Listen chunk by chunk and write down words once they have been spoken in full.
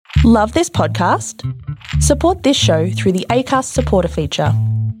Love this podcast? Support this show through the Acast supporter feature.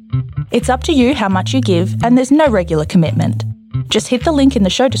 It's up to you how much you give, and there's no regular commitment. Just hit the link in the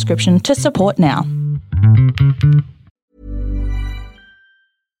show description to support now.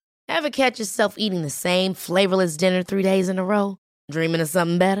 Ever catch yourself eating the same flavorless dinner 3 days in a row? Dreaming of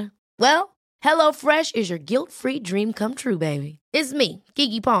something better? Well, HelloFresh is your guilt-free dream come true, baby. It's me,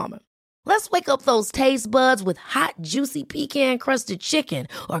 Keke Palmer. Let's wake up those taste buds with hot, juicy pecan-crusted chicken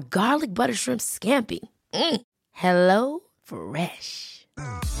or garlic butter shrimp scampi. Hello Fresh.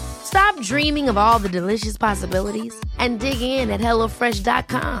 Stop dreaming of all the delicious possibilities and dig in at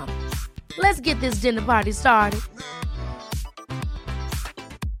HelloFresh.com. Let's get this dinner party started.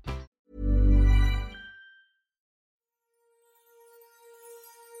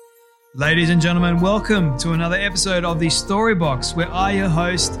 Ladies and gentlemen, welcome to another episode of the Storybox, where I, your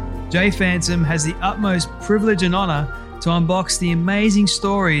host, Jay Phantom, has the utmost privilege and honor to unbox the amazing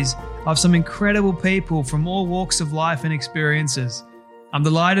stories of some incredible people from all walks of life and experiences. I'm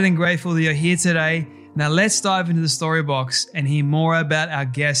delighted and grateful that you're here today. Now let's dive into the Storybox and hear more about our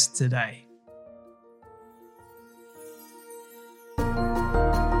guest today.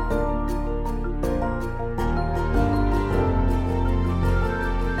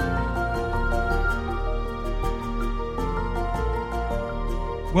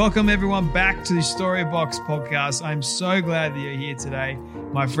 Welcome everyone back to the Storybox podcast. I'm so glad that you're here today.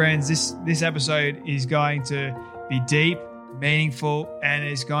 My friends, this episode is going to be deep, meaningful, and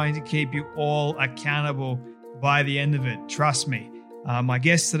is going to keep you all accountable by the end of it. Trust me. My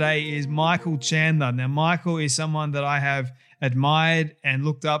guest today is Michael Chandler. Now, Michael is someone that I have admired and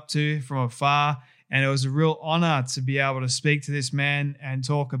looked up to from afar, and it was a real honor to be able to speak to this man and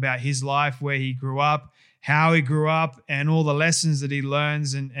talk about his life, where he grew up, how he grew up, and all the lessons that he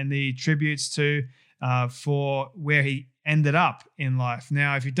learns and the attributes to for where he ended up in life.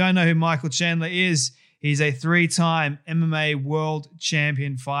 Now, if you don't know who Michael Chandler is, he's a 3-time MMA world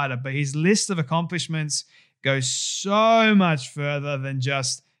champion fighter, but his list of accomplishments goes so much further than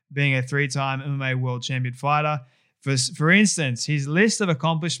just being a 3-time MMA world champion fighter. For instance, his list of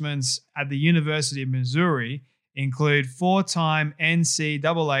accomplishments at the University of Missouri include 4-time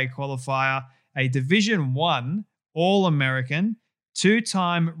NCAA qualifier, a Division I All-American,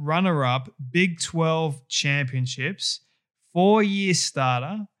 2-time runner-up Big 12 championships, 4-year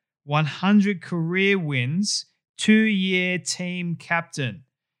starter, 100 career wins, 2-year team captain.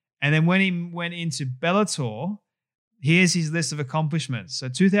 And then when he went into Bellator, here's his list of accomplishments. So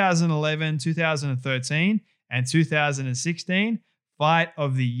 2011, 2013, and 2016, Fight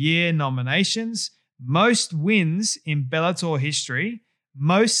of the Year nominations, most wins in Bellator history,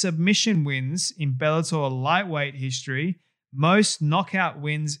 most submission wins in Bellator lightweight history, most knockout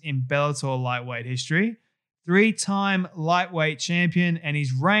wins in Bellator lightweight history, 3-time lightweight champion, and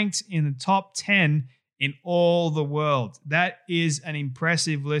he's ranked in the top 10 in all the world. That is an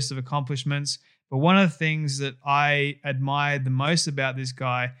impressive list of accomplishments. But one of the things that I admired the most about this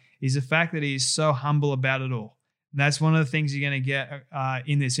guy is the fact that he is so humble about it all. And that's one of the things you're going to get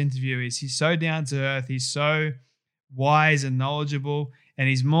in this interview is he's so down to earth. He's so wise and knowledgeable, and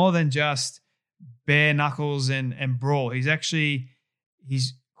he's more than just bare knuckles and brawl.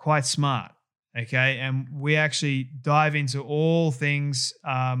 He's quite smart, okay? And we actually dive into all things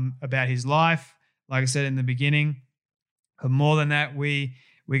about his life, like I said in the beginning. But more than that, we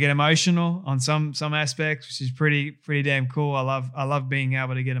get emotional on some aspects, which is pretty damn cool. I love being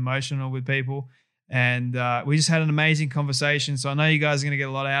able to get emotional with people. And we just had an amazing conversation. So I know you guys are going to get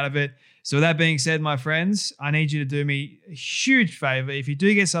a lot out of it. So with that being said, my friends, I need you to do me a huge favor. If you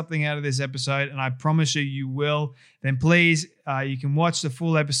do get something out of this episode, and I promise you will, then please, you can watch the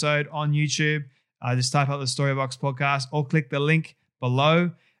full episode on YouTube. Just type out the Storybox podcast or click the link below.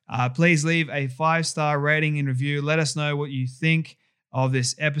 Please leave a 5-star rating and review. Let us know what you think of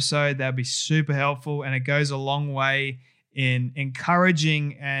this episode. That'd be super helpful. And it goes a long way in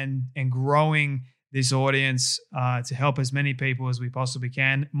encouraging and growing this audience to help as many people as we possibly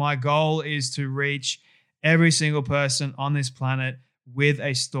can. My goal is to reach every single person on this planet with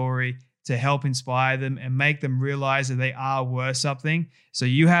a story to help inspire them and make them realize that they are worth something. So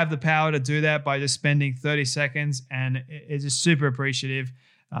you have the power to do that by just spending 30 seconds, and it's just super appreciative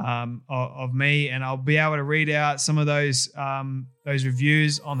of me. And I'll be able to read out some of those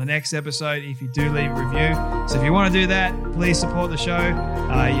reviews on the next episode if you do leave a review. So if you want to do that, please support the show.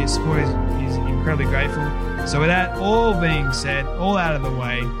 Your support is incredibly grateful. So with that all being said, all out of the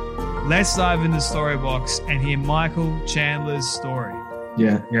way, let's dive into the Storybox and hear Michael Chandler's story.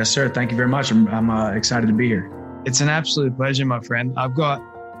 Yeah. Yes, sir. Thank you very much. I'm excited to be here. It's an absolute pleasure, my friend. I've got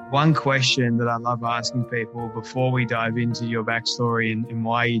One question that I love asking people before we dive into your backstory and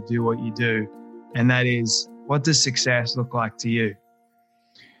why you do what you do, and that is, what does success look like to you?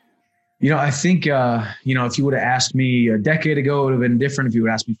 I think, if you would have asked me a decade ago, it would have been different. If you would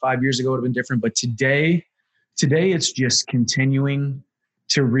have asked me 5 years ago, it would have been different. But today it's just continuing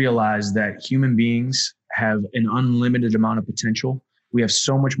to realize that human beings have an unlimited amount of potential. We have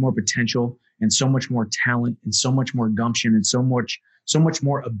so much more potential and so much more talent and so much more gumption and so much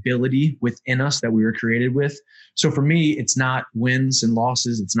more ability within us that we were created with. So for me, it's not wins and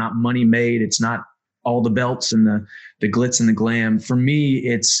losses. It's not money made. It's not all the belts and the glitz and the glam. For me,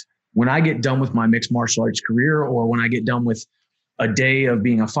 it's when I get done with my mixed martial arts career, or when I get done with a day of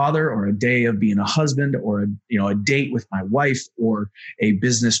being a father, or a day of being a husband, or a date with my wife, or a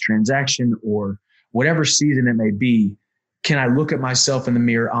business transaction, or whatever season it may be, can I look at myself in the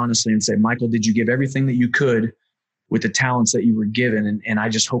mirror honestly and say, Michael, did you give everything that you could with the talents that you were given? And I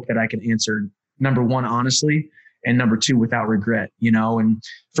just hope that I can answer, number one, honestly, and number two, without regret, And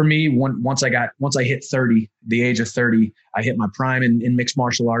for me, once I hit 30, the age of 30, I hit my prime in mixed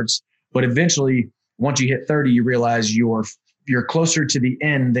martial arts. But eventually, once you hit 30, you realize you're closer to the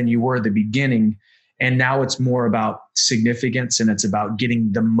end than you were at the beginning. And now it's more about significance, and it's about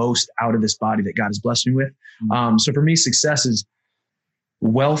getting the most out of this body that God has blessed me with. So for me, success is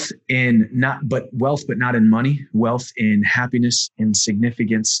wealth but not in money, wealth in happiness, in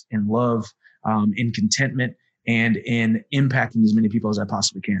significance, in love, in contentment, and in impacting as many people as I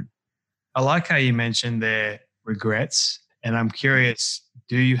possibly can. I like how you mentioned their regrets, and I'm curious,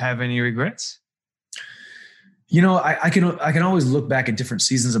 do you have any regrets? I can always look back at different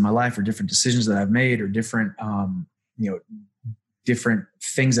seasons of my life, or different decisions that I've made, or different different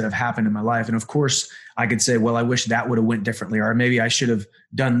things that have happened in my life. And of course I could say, well, I wish that would have went differently, or maybe I should have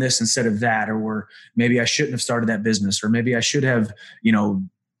done this instead of that, or maybe I shouldn't have started that business, or maybe I should have,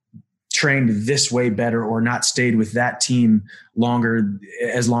 trained this way better, or not stayed with that team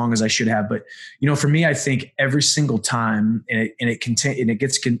as long as I should have. But, for me, I think every single time, it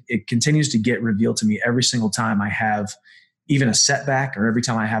continues to get revealed to me every single time I have even a setback, or every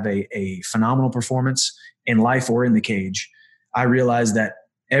time I have a phenomenal performance in life or in the cage, I realize that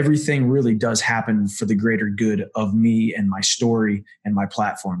everything really does happen for the greater good of me and my story and my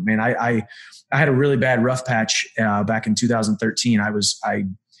platform. Man, I had a really bad rough patch back in 2013. I was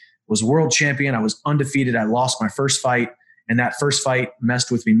world champion. I was undefeated. I lost my first fight, and that first fight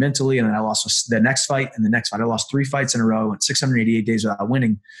messed with me mentally. And then I lost the next fight, and the next fight. I lost 3 fights in a row, and 688 days without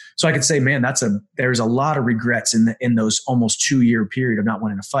winning. So I could say, man, there's a lot of regrets in those almost 2-year period of not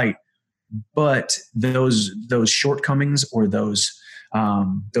winning a fight. But those shortcomings, or those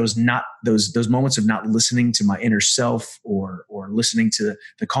moments of not listening to my inner self, or listening to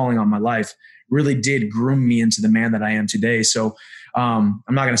the calling on my life, really did groom me into the man that I am today. So I'm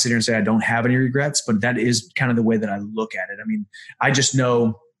not going to sit here and say I don't have any regrets, but that is kind of the way that I look at it. I mean, I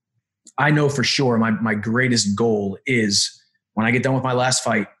know for sure my greatest goal is when I get done with my last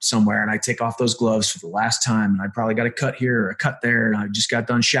fight somewhere, and I take off those gloves for the last time, and I probably got a cut here or a cut there, and I just got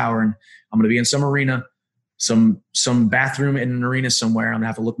done showering, I'm going to be in some arena, some bathroom in an arena somewhere. I'm going to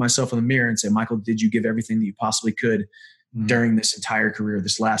have to look myself in the mirror and say, Michael, did you give everything that you possibly could during this entire career,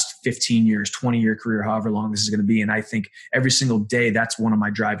 this last 15 years, 20-year career, however long this is going to be? And I think every single day, that's one of my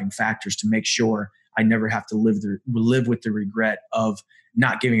driving factors to make sure I never have to live with the regret of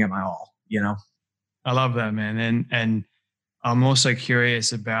not giving it my all, I love that, man. And I'm also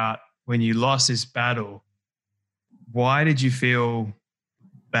curious about, when you lost this battle, why did you feel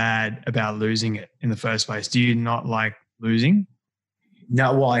bad about losing it in the first place? Do you not like losing?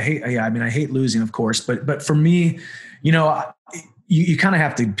 No, well, I hate losing, of course, but for me, you kind of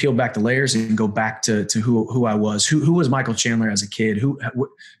have to peel back the layers and go back to who I was. Who was Michael Chandler as a kid?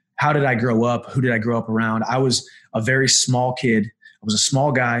 How did I grow up? Who did I grow up around? I was a very small kid. I was a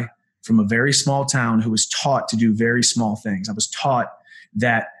small guy from a very small town who was taught to do very small things. I was taught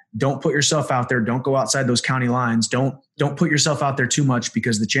that don't put yourself out there. Don't go outside those county lines. Don't put yourself out there too much,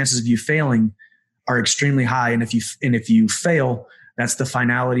 because the chances of you failing are extremely high. And if you fail, that's the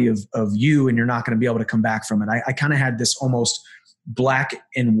finality of you, and you're not going to be able to come back from it. I kind of had this almost black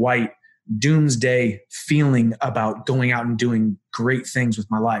and white doomsday feeling about going out and doing great things with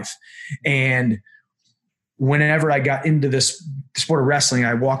my life. And whenever I got into this sport of wrestling,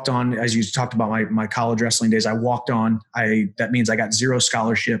 I walked on, as you talked about my college wrestling days, I walked on. That means I got zero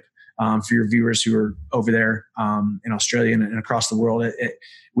scholarship. For your viewers who are over there in Australia and across the world,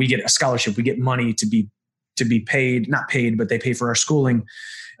 we get a scholarship. We get money to be paid, not paid, but they pay for our schooling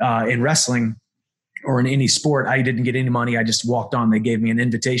in wrestling. or in any sport, I didn't get any money. I just walked on. They gave me an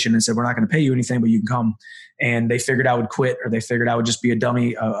invitation and said, we're not going to pay you anything, but you can come. And they figured I would quit, or they figured I would just be a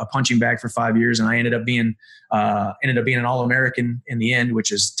dummy, a punching bag for 5 years. And I ended up being an All-American in the end,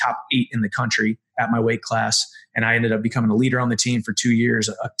 which is top 8 in the country at my weight class. And I ended up becoming a leader on the team for 2 years,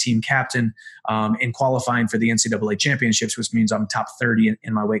 a team captain, and qualifying for the NCAA championships, which means I'm top 30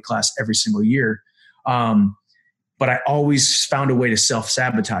 in my weight class every single year. But I always found a way to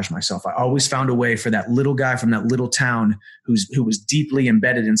self-sabotage myself. I always found a way for that little guy from that little town who was deeply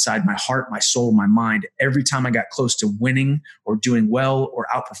embedded inside my heart, my soul, my mind. Every time I got close to winning or doing well or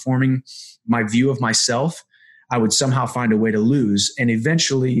outperforming my view of myself, I would somehow find a way to lose. And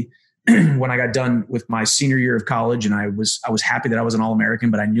eventually, when I got done with my senior year of college, and I was happy that I was an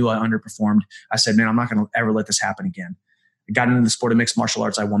All-American, but I knew I underperformed, I said, man, I'm not going to ever let this happen again. I got into the sport of mixed martial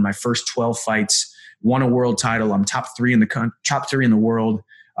arts. I won my first 12 fights, won a world title. I'm top 3 in the world.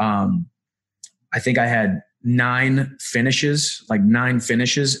 I think I had 9 finishes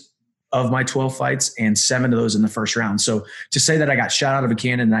of my 12 fights, and 7 of those in the first round. So to say that I got shot out of a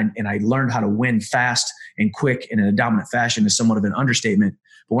cannon and I learned how to win fast and quick and in a dominant fashion is somewhat of an understatement.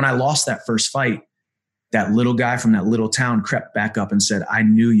 But when I lost that first fight, that little guy from that little town crept back up and said, I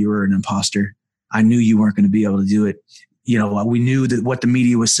knew you were an imposter. I knew you weren't going to be able to do it. You know, we knew that what the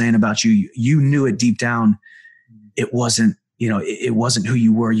media was saying about you, you knew it deep down. It wasn't, it wasn't who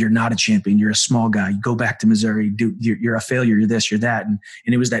you were. You're not a champion. You're a small guy. You go back to Missouri. You're a failure. You're this, you're that. And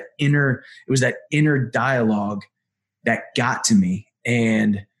it was that inner dialogue that got to me.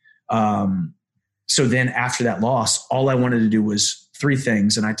 And so then after that loss, all I wanted to do was 3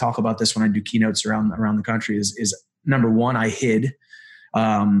 things. And I talk about this when I do keynotes around the country is number 1, I hid.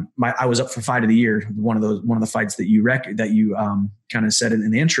 I was up for fight of the year. One of the fights that you kind of said in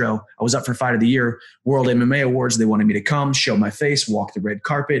the intro, I was up for fight of the year, World MMA Awards. They wanted me to come, show my face, walk the red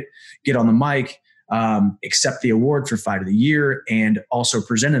carpet, get on the mic, accept the award for fight of the year, and also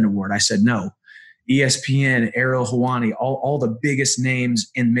present an award. I said no. ESPN, Ariel Helwani, all the biggest names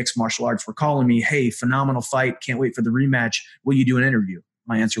in mixed martial arts were calling me, hey, phenomenal fight. Can't wait for the rematch. Will you do an interview?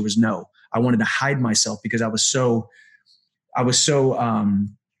 My answer was no. I wanted to hide myself because I was so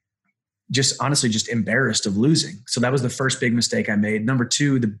just embarrassed of losing. So that was the first big mistake I made. Number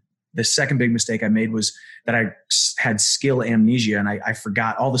 2, the second big mistake I made was that I had skill amnesia, and I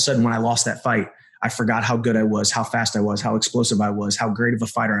forgot all of a sudden when I lost that fight, I forgot how good I was, how fast I was, how explosive I was, how great of a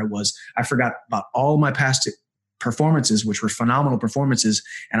fighter I was. I forgot about all my past performances, which were phenomenal performances.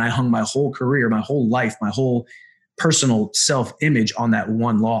 And I hung my whole career, my whole life, my whole personal self-image on that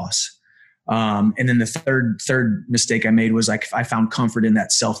one loss. And then the third mistake I made was I found comfort in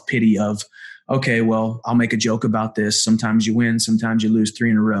that self-pity of, okay, well, I'll make a joke about this. Sometimes you win, sometimes you lose 3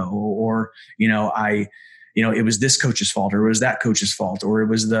 in a row, or it was this coach's fault, or it was that coach's fault, or it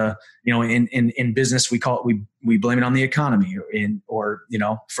was in business, we blame it on the economy, or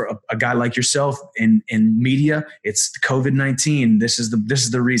for a guy like yourself in media, it's the COVID-19. This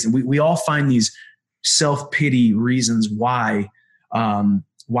is the reason. We all find these self-pity reasons why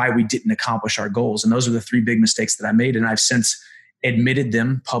we didn't accomplish our goals. And those are the 3 big mistakes that I made. And I've since admitted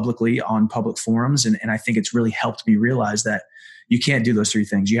them publicly on public forums. And I think it's really helped me realize that you can't do those 3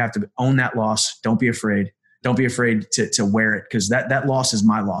 things. You have to own that loss. Don't be afraid. Don't be afraid to wear it, because that loss is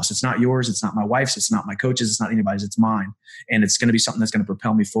my loss. It's not yours. It's not my wife's. It's not my coach's. It's not anybody's. It's mine. And it's going to be something that's going to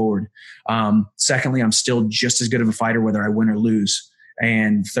propel me forward. Secondly, I'm still just as good of a fighter, whether I win or lose.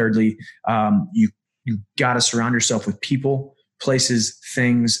 And thirdly, you got to surround yourself with people, places,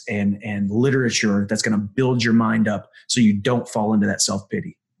 things, and literature that's going to build your mind up so you don't fall into that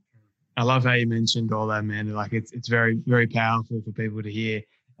self-pity. I love how you mentioned all that, man. Like it's very, very powerful for people to hear.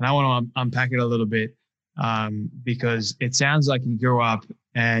 And I want to unpack it a little bit because it sounds like you grew up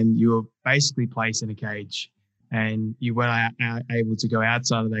and you were basically placed in a cage, and you weren't able to go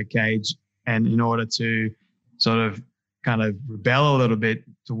outside of that cage. And in order to sort of kind of rebel a little bit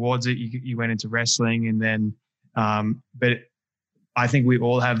towards it, you went into wrestling, and then, but I think we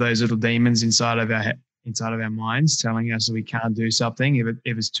all have those little demons inside of our minds telling us that we can't do something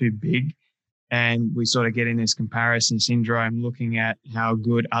if it's too big. And we sort of get in this comparison syndrome, looking at how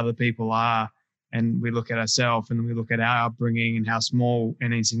good other people are. And we look at ourselves, and we look at our upbringing and how small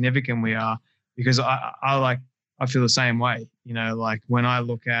and insignificant we are. Because I feel the same way, like when I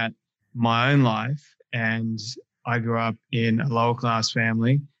look at my own life, and I grew up in a lower class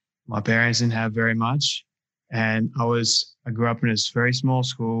family. My parents didn't have very much. And I grew up in a very small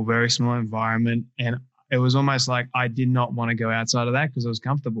school, very small environment. And it was almost like I did not want to go outside of that because it was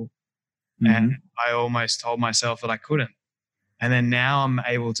comfortable. Mm-hmm. And I almost told myself that I couldn't. And then now I'm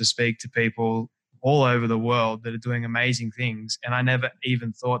able to speak to people all over the world that are doing amazing things. And I never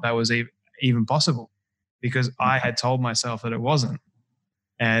even thought that was even possible because I had told myself that it wasn't.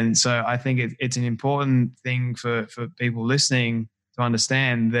 And so I think it's an important thing for people listening to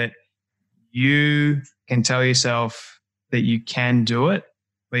understand that you can tell yourself that you can do it,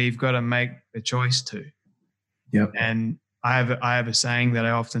 but you've got to make the choice to. Yep. And I have a saying that I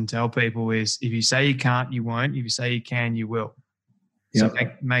often tell people is, if you say you can't, you won't. If you say you can, you will. So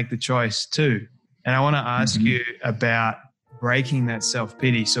make the choice too. And I want to ask you about breaking that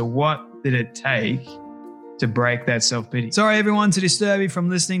self-pity. So what did it take to break that self-pity? Sorry, everyone, to disturb you from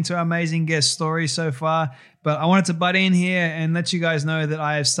listening to our amazing guest story so far, but I wanted to butt in here and let you guys know that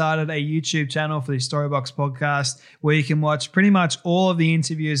I have started a YouTube channel for the Storybox podcast where you can watch pretty much all of the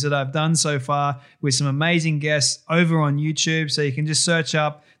interviews that I've done so far with some amazing guests over on YouTube. So you can just search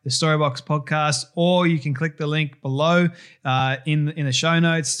up the Storybox podcast, or you can click the link below in the show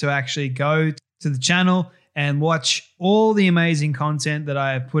notes to actually go to the channel and watch all the amazing content that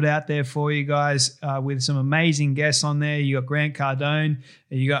I have put out there for you guys with some amazing guests on there. You got Grant Cardone,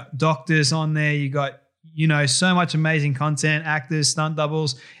 you got doctors on there, you got, so much amazing content, actors, stunt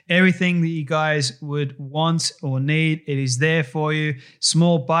doubles, everything that you guys would want or need. It is there for you.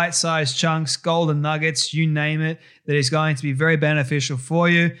 Small bite-sized chunks, golden nuggets, you name it, that is going to be very beneficial for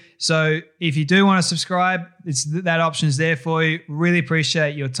you. So if you do want to subscribe, that option is there for you. Really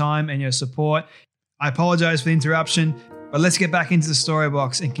appreciate your time and your support. I apologize for the interruption, but let's get back into the story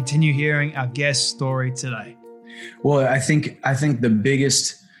box and continue hearing our guest story today. Well, I think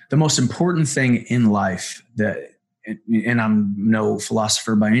the most important thing in life and I'm no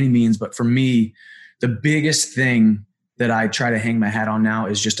philosopher by any means, but for me, the biggest thing that I try to hang my hat on now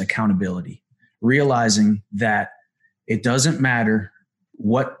is just accountability. Realizing that it doesn't matter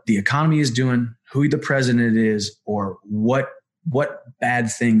what the economy is doing, who the president is, or what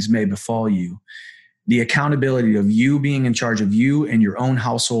bad things may befall you. The accountability of you being in charge of you and your own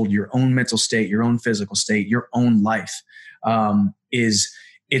household, your own mental state, your own physical state, your own life,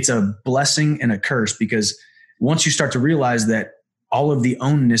 it's a blessing and a curse, because once you start to realize that all of the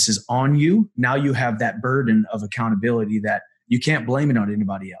onus is on you, now you have that burden of accountability that you can't blame it on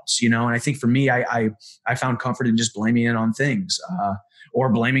anybody else, And I think for me, I found comfort in just blaming it on things, or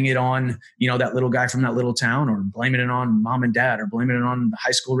blaming it on, that little guy from that little town, or blaming it on mom and dad, or blaming it on the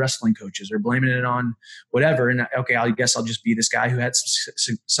high school wrestling coaches, or blaming it on whatever. And okay, I guess I'll just be this guy who had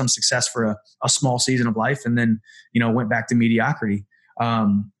some success for a small season of life and then, went back to mediocrity.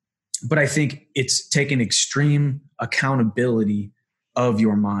 But I think it's taking extreme accountability of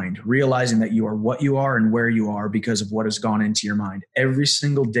your mind, realizing that you are what you are and where you are because of what has gone into your mind. Every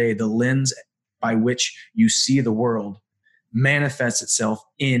single day, the lens by which you see the world manifests itself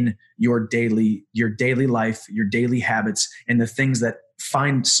in your daily life, your daily habits, and the things that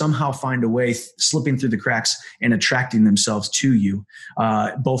somehow find a way slipping through the cracks and attracting themselves to you,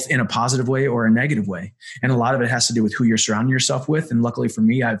 both in a positive way or a negative way. And a lot of it has to do with who you're surrounding yourself with. And luckily for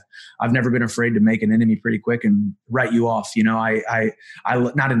me, I've never been afraid to make an enemy pretty quick and write you off. I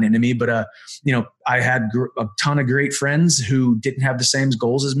not an enemy, but I had a ton of great friends who didn't have the same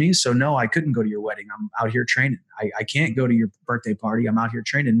goals as me. So no, I couldn't go to your wedding. I'm out here training. I can't go to your birthday party. I'm out here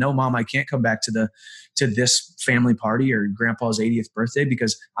training. No, mom, I can't come back to this family party or grandpa's 80th birthday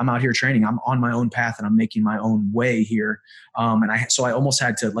because I'm out here training. I'm on my own path and I'm making my own way here. So I almost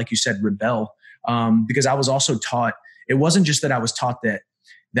had to, like you said, rebel, because I was also taught, it wasn't just that I was taught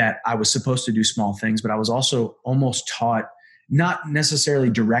that I was supposed to do small things, but I was also almost taught, not necessarily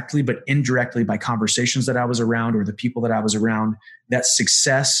directly, but indirectly by conversations that I was around or the people that I was around, that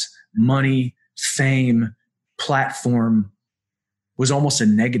success, money, fame, platform was almost a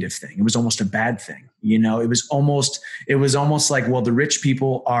negative thing. It was almost a bad thing. It was almost like, well, the rich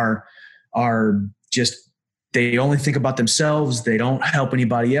people are just, they only think about themselves. They don't help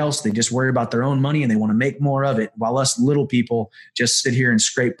anybody else. They just worry about their own money and they want to make more of it. While us little people just sit here and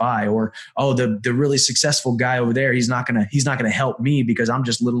scrape by, or, oh, the really successful guy over there, he's not going to help me because I'm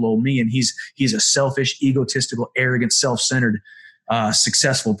just little old me. And he's a selfish, egotistical, arrogant, self-centered,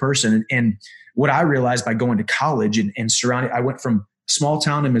 successful person. And what I realized by going to college and surrounded, I went from small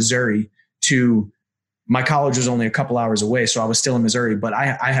town in Missouri to my college was only a couple hours away. So I was still in Missouri, but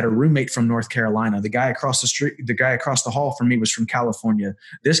I had a roommate from North Carolina. The guy across the street, the guy across the hall from me was from California.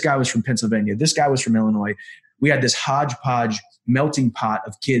 This guy was from Pennsylvania. This guy was from Illinois. We had this hodgepodge melting pot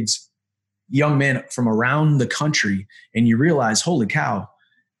of kids, young men from around the country. And you realize, holy cow,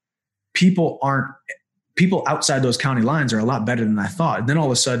 people outside those county lines are a lot better than I thought. And then all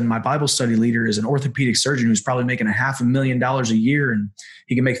of a sudden, my Bible study leader is an orthopedic surgeon who's probably making $500,000 a year, and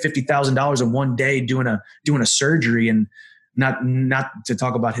he can make $50,000 in one day doing a surgery. And not to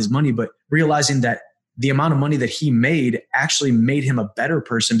talk about his money, but realizing that the amount of money that he made actually made him a better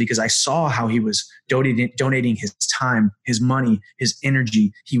person, because I saw how he was donating his time, his money, his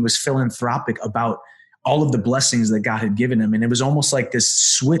energy. He was philanthropic about all of the blessings that God had given him. And it was almost like this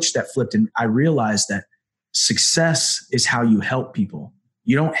switch that flipped. And I realized that success is how you help people.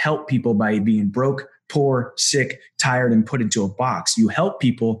 You don't help people by being broke, poor, sick, tired, and put into a box. You help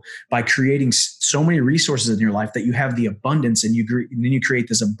people by creating so many resources in your life that you have the abundance, and then you create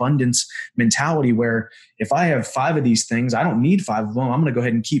this abundance mentality where if I have 5 of these things, I don't need 5 of them. I'm going to go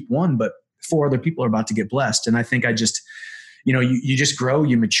ahead and keep one, but 4 other people are about to get blessed. And I think I just, you just grow,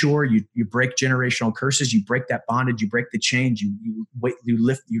 you mature, you break generational curses, you break that bondage, you break the chains, you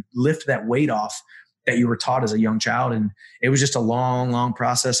lift that weight off that you were taught as a young child. And it was just a long, long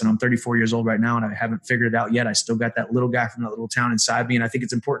process. And I'm 34 years old right now, and I haven't figured it out yet. I still got that little guy from that little town inside me. And I think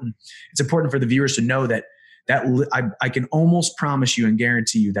it's important. It's important for the viewers to know that I can almost promise you and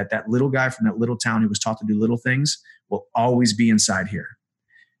guarantee you that little guy from that little town who was taught to do little things will always be inside here.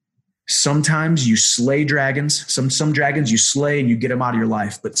 Sometimes you slay dragons. Some dragons you slay and you get them out of your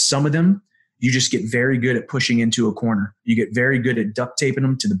life. But some of them, you just get very good at pushing into a corner. You get very good at duct taping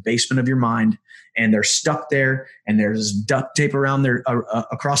them to the basement of your mind, and they're stuck there, and there's duct tape around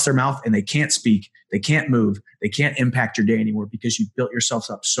across their mouth, and they can't speak, they can't move, they can't impact your day anymore, because you've built yourself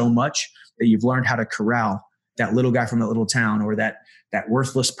up so much that you've learned how to corral that little guy from that little town, or that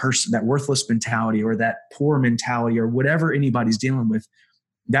worthless person, that worthless mentality, or that poor mentality, or whatever anybody's dealing with.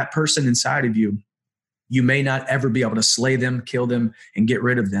 That person inside of you, you may not ever be able to slay them, kill them, and get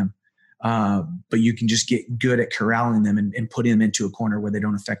rid of them. But you can just get good at corralling them and putting them into a corner where they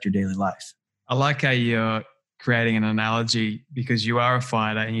don't affect your daily life. I like how you're creating an analogy, because you are a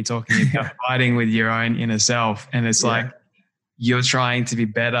fighter and you're talking about fighting with your own inner self. And it's like you're trying to be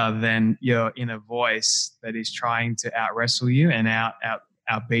better than your inner voice that is trying to out wrestle you and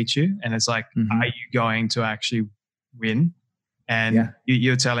outbeat you. And it's like, are you going to actually win? And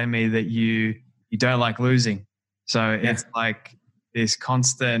you're telling me that you don't like losing. So it's like this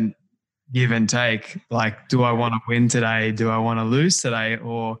constant give and take. Like, do I want to win today? Do I want to lose today?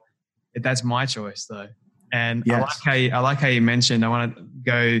 Or that's my choice though. And I like how you mentioned, I want to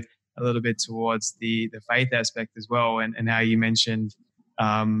go a little bit towards the faith aspect as well. And how you mentioned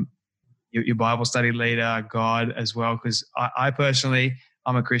your Bible study leader, God as well. Because I personally,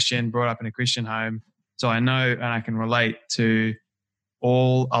 I'm a Christian, brought up in a Christian home. So I know, and I can relate to a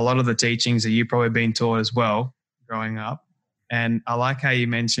lot of the teachings that you've probably been taught as well growing up. And I like how you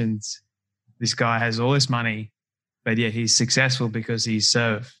mentioned this guy has all this money, but yet he's successful because he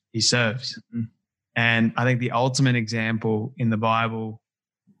serves. Mm-hmm. And I think the ultimate example in the Bible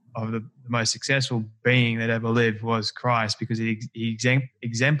of the most successful being that ever lived was Christ, because he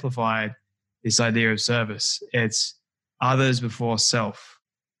exemplified this idea of service. It's others before self.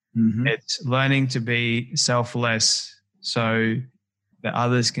 Mm-hmm. It's learning to be selfless so that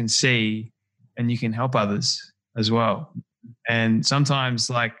others can see and you can help others as well. And sometimes,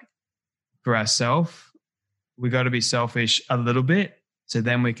 like for ourselves, we got to be selfish a little bit so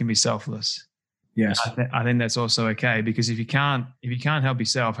then we can be selfless. Yes. I think that's also okay, because if you can't help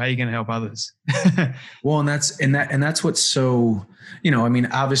yourself, how are you going to help others? Well, and that's what's so,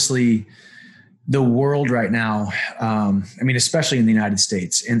 obviously the world right now, especially in the United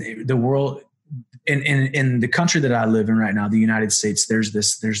States, and the world, in the country that I live in right now, the United States, there's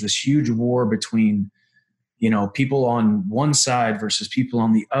this huge war between, people on one side versus people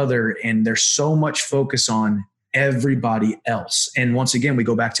on the other. And there's so much focus on everybody else. And once again, we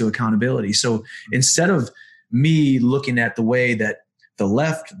go back to accountability. So instead of me looking at the way that the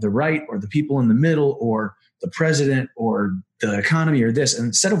left, the right, or the people in the middle, or the president, or the economy, or this, and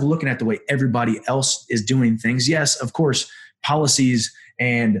instead of looking at the way everybody else is doing things, yes, of course, policies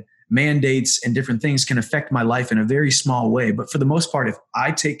and mandates and different things can affect my life in a very small way. But for the most part, if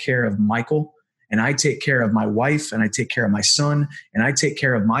I take care of Michael, and I take care of my wife, and I take care of my son, and I take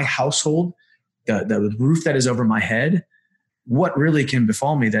care of my household, the roof that is over my head, what really can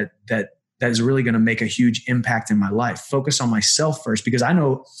befall me that is really going to make a huge impact in my life? Focus on myself first, because I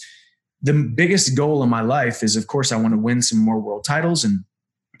know the biggest goal in my life is, of course, I want to win some more world titles and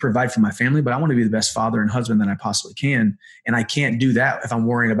provide for my family, but I want to be the best father and husband that I possibly can. And I can't do that if I'm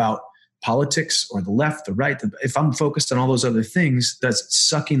worrying about politics or the left, the right. If I'm focused on all those other things, that's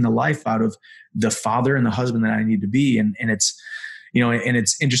sucking the life out of the father and the husband that I need to be. And it's, and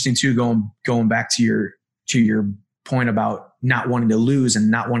it's interesting too, going back to your point about not wanting to lose and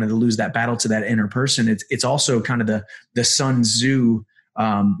not wanting to lose that battle to that inner person. It's also kind of the Sun Tzu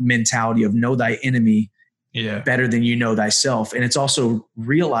mentality of know thy enemy better than you know thyself. And it's also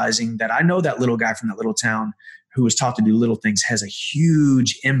realizing that I know that little guy from that little town who was taught to do little things has a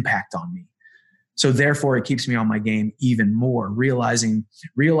huge impact on me. So therefore it keeps me on my game even more, realizing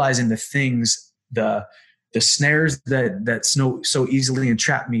the things, the snares that so easily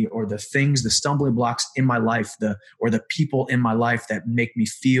entrap me, or the things, the stumbling blocks in my life, or the people in my life that make me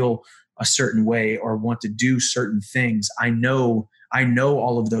feel a certain way or want to do certain things. I know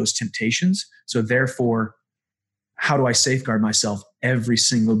all of those temptations. So therefore, how do I safeguard myself every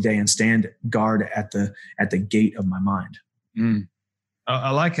single day and stand guard at the gate of my mind?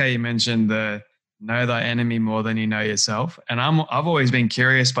 I like how you mentioned the know thy enemy more than you know yourself. And I've always been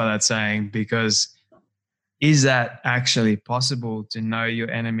curious by that saying, because is that actually possible, to know your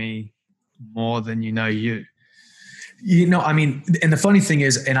enemy more than you know you? I mean, and the funny thing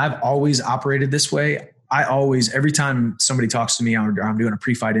is, and I've always operated this way. Every time somebody talks to me, or I'm doing a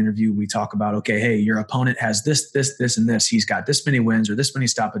pre-fight interview, we talk about, okay, hey, your opponent has this, and this. He's got this many wins or this many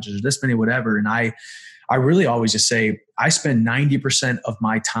stoppages or this many whatever. And I really always just say, I spend 90% of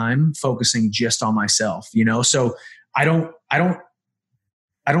my time focusing just on myself, So I don't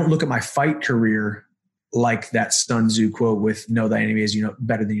look at my fight career like that Sun Tzu quote with know thy enemy as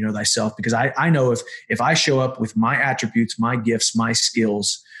better than you know thyself, because I know if I show up with my attributes, my gifts, my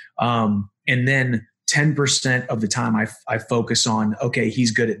skills, and then 10% of the time I focus on, okay,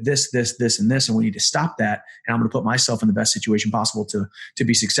 he's good at this, and this, and we need to stop that. And I'm going to put myself in the best situation possible to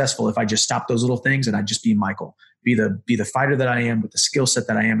be successful. If I just stop those little things and I just be Michael, be the fighter that I am with the skill set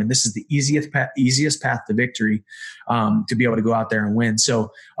that I am. And this is the easiest path to victory, to be able to go out there and win.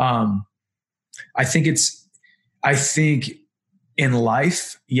 So, I think in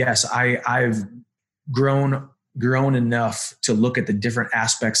life, yes, I've grown enough to look at the different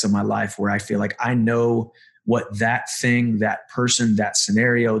aspects of my life where I feel like I know what that thing, that person, that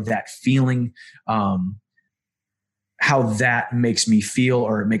scenario, that feeling, how that makes me feel,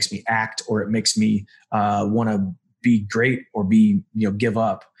 or it makes me act, or it makes me want to be great or give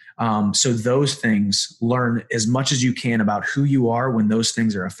up. So those things, learn as much as you can about who you are when those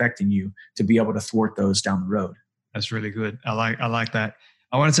things are affecting you, to be able to thwart those down the road. That's really good. I like that.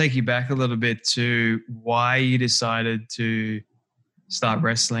 I want to take you back a little bit to why you decided to start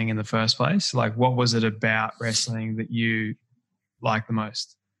wrestling in the first place. Like, what was it about wrestling that you liked the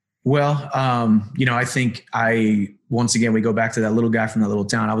most? Well, I think once again, we go back to that little guy from that little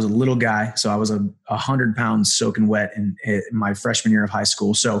town. I was a little guy. So I was 100 pounds soaking wet in my freshman year of high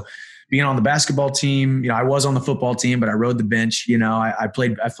school. So being on the basketball team, I was on the football team, but I rode the bench. I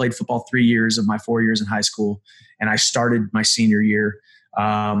played football 3 years of my 4 years in high school, and I started my senior year.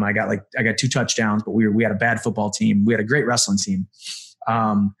 I got 2 touchdowns, but we had a bad football team. We had a great wrestling team.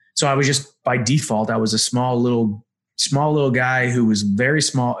 So I was just, by default, I was a small little guy who was very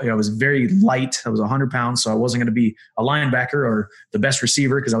small. I was very light. I was 100 pounds. So I wasn't going to be a linebacker or the best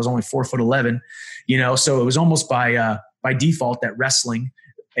receiver, because I was only 4'11", so it was almost by default that wrestling,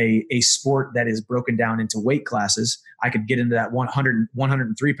 a sport that is broken down into weight classes, I could get into that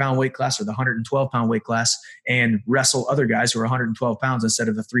 103 pound weight class or the 112 pound weight class and wrestle other guys who are 112 pounds instead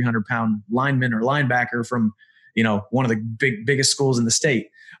of the 300 pound lineman or linebacker from, one of the biggest schools in the state.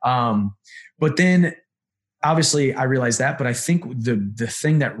 But then obviously I realized that, but I think the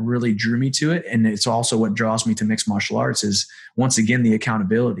thing that really drew me to it, and it's also what draws me to mixed martial arts, is once again, the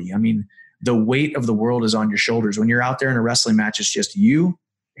accountability. I mean, the weight of the world is on your shoulders. When you're out there in a wrestling match, it's just you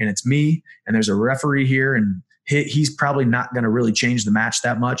and it's me, and there's a referee here, and he's probably not going to really change the match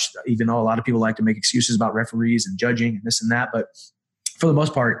that much, even though a lot of people like to make excuses about referees and judging and this and that. But for the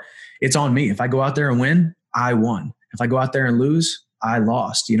most part, it's on me. If I go out there and win, I won. If I go out there and lose, I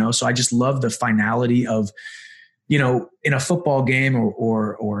lost, So I just love the finality of, in a football game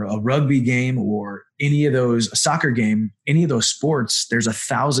or a rugby game or a soccer game, any of those sports, there's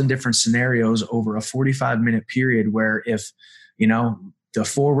 1,000 different scenarios over a 45-minute period where if, the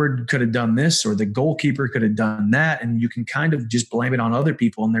forward could have done this or the goalkeeper could have done that, and you can kind of just blame it on other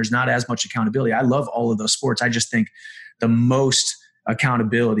people, and there's not as much accountability. I love all of those sports. I just think the most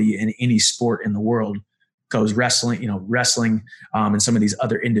accountability in any sport in the world goes wrestling, and some of these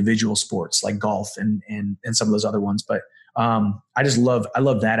other individual sports like golf and some of those other ones. But I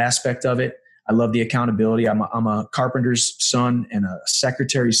love that aspect of it. I love the accountability. I'm a carpenter's son and a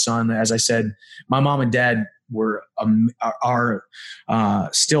secretary's son. As I said, my mom and dad are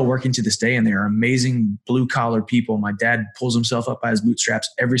still working to this day, and they are amazing blue collar people. My dad pulls himself up by his bootstraps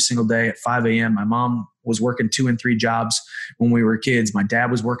every single day at 5 a.m. My mom was working 2 and 3 jobs when we were kids. My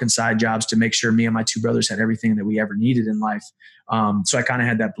dad was working side jobs to make sure me and my 2 brothers had everything that we ever needed in life. So I kind of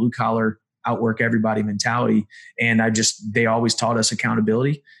had that blue collar, outwork everybody mentality. And they always taught us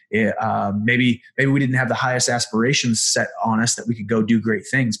accountability. Maybe we didn't have the highest aspirations set on us that we could go do great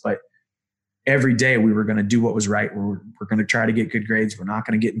things, but every day we were going to do what was right. We're going to try to get good grades. We're not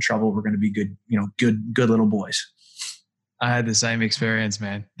going to get in trouble. We're going to be good, good little boys. I had the same experience,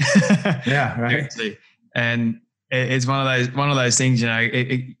 man. Yeah. Right. And it's one of those things,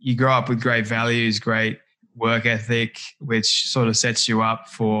 you grow up with great values, great work ethic, which sort of sets you up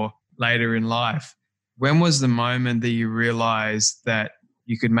for later in life. When was the moment that you realized that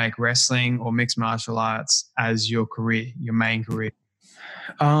you could make wrestling or mixed martial arts as your career, your main career?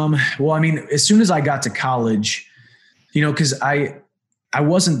 Well, I mean, as soon as I got to college, cause I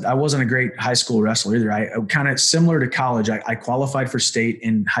wasn't a great high school wrestler either. I kind of similar to college. I qualified for state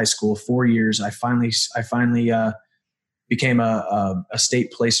in high school 4 years. I finally became a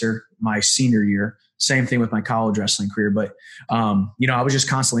state placer my senior year. Same thing with my college wrestling career. But, I was just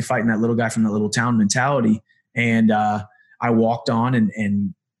constantly fighting that little guy from that little town mentality. And, I walked on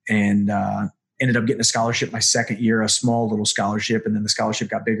and ended up getting a scholarship my second year, a small little scholarship. And then the scholarship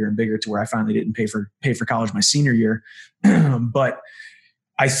got bigger and bigger to where I finally didn't pay for college my senior year. But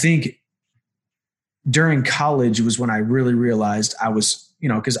I think during college was when I really realized I was,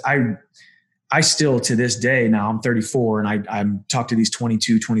 cause I still to this day, now I'm 34 and I'm talk to these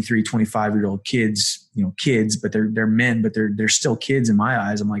 22, 23, 25-year-old kids, kids, but they're men, but they're still kids in my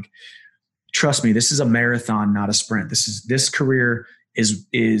eyes. I'm like, trust me, this is a marathon, not a sprint. This career's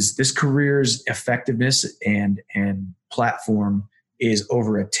effectiveness and platform is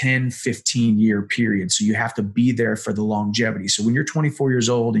over a 10, 15 year period. So you have to be there for the longevity. So when you're 24 years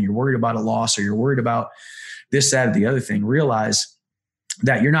old and you're worried about a loss or you're worried about this, that, or the other thing, realize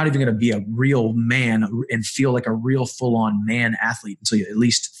that you're not even going to be a real man and feel like a real full-on man athlete until you're at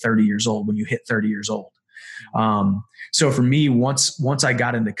least 30 years old when you hit 30 years old. So for me, once I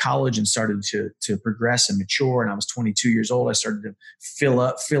got into college and started to progress and mature, and I was 22 years old, I started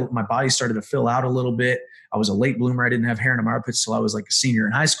to my body started to fill out a little bit. I was a late bloomer. I didn't have hair in my armpits till I was like a senior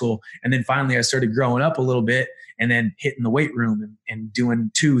in high school. And then finally I started growing up a little bit and then hitting the weight room and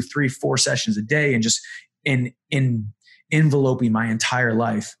doing 2, 3, 4 sessions a day and just in enveloping my entire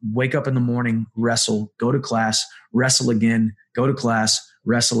life. Wake up in the morning, wrestle, go to class, wrestle again, go to class,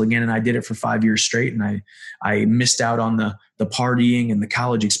 wrestle again. And I did it for 5 years straight. And I missed out on the partying and the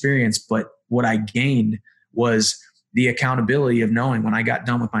college experience. But what I gained was the accountability of knowing when I got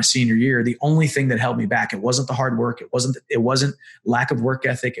done with my senior year, the only thing that held me back, it wasn't the hard work. It wasn't lack of work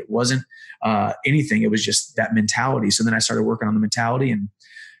ethic. It wasn't anything. It was just that mentality. So then I started working on the mentality and,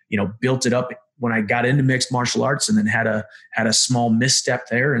 built it up when I got into mixed martial arts, and then had a small misstep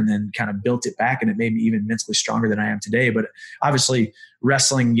there and then kind of built it back. And it made me even mentally stronger than I am today. But obviously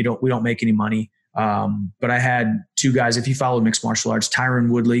wrestling, we don't make any money. But I had 2 guys, if you follow mixed martial arts, Tyron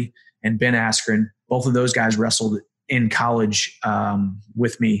Woodley and Ben Askren, both of those guys wrestled in college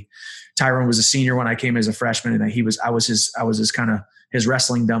with me. Tyron was a senior when I came as a freshman, and I was his kind of his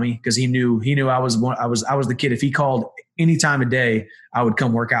wrestling dummy because he knew I was the kid. If he called any time of day, I would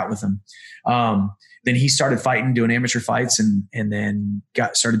come work out with him. Then he started fighting, doing amateur fights, and then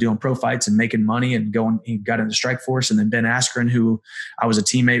started doing pro fights and making money and he got into Strikeforce. And then Ben Askren, who I was a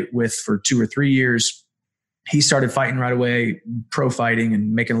teammate with for 2 or 3 years, he started fighting right away, pro fighting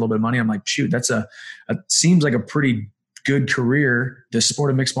and making a little bit of money. I'm like, shoot, that's seems like a pretty good career. The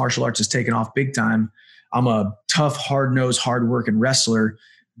sport of mixed martial arts has taken off big time. I'm a tough, hard-nosed, hard-working wrestler.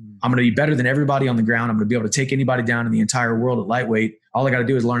 I'm going to be better than everybody on the ground. I'm going to be able to take anybody down in the entire world at lightweight. All I got to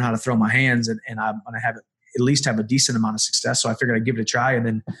do is learn how to throw my hands, and I'm going to at least have a decent amount of success. So I figured I'd give it a try, and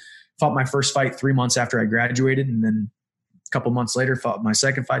then fought my first fight 3 months after I graduated. And then a couple months later, fought my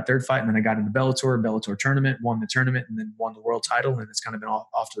second fight, third fight. And then I got into Bellator tournament, won the tournament, and then won the world title. And it's kind of been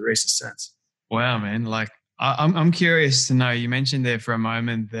off to the races since. Wow, man. Like I'm curious to know, you mentioned there for a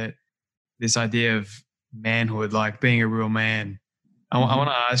moment that this idea of manhood, like being a real man. I want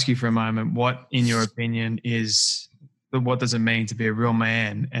to ask you for a moment, what, in your opinion, what does it mean to be a real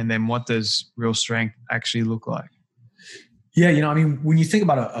man? And then what does real strength actually look like? Yeah. When you think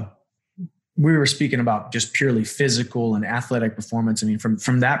about we were speaking about just purely physical and athletic performance.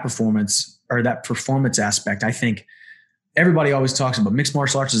 From that performance or that performance aspect, I think everybody always talks about mixed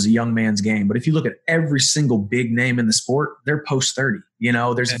martial arts as a young man's game. But if you look at every single big name in the sport, they're post 30.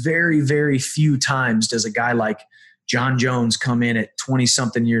 There's very, very few times does a guy like John Jones come in at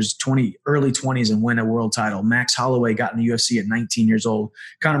 20-something years, early 20s and win a world title. Max Holloway got in the UFC at 19 years old.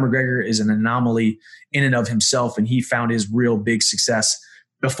 Conor McGregor is an anomaly in and of himself, and he found his real big success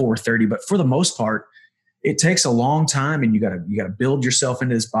before 30. But for the most part, it takes a long time, and you got to build yourself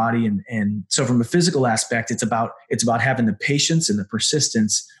into this body. And so from a physical aspect, it's about having the patience and the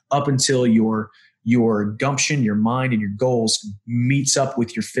persistence up until your gumption, your mind, and your goals meets up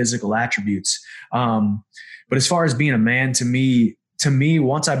with your physical attributes. But as far as being a man, to me, to me,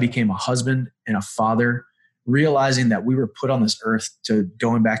 once I became a husband and a father, realizing that we were put on this earth to,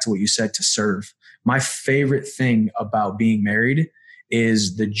 going back to what you said, to serve. My favorite thing about being married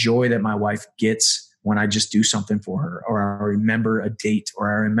is the joy that my wife gets when I just do something for her, or I remember a date, or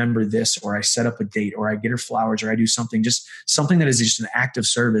I remember this, or I set up a date, or I get her flowers, or I do something, just something that is just an act of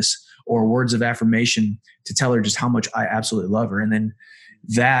service or words of affirmation to tell her just how much I absolutely love her. And then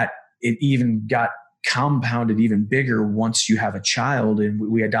that it even got compounded even bigger once you have a child. And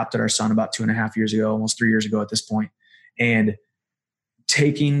we adopted our son about 2.5 years ago, almost 3 years ago at this point. And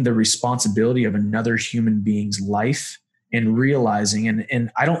taking the responsibility of another human being's life and realizing,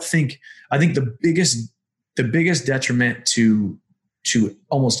 and I think the biggest detriment to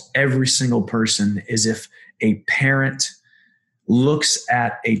almost every single person is if a parent looks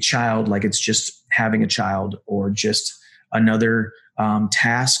at a child like it's just having a child, or just another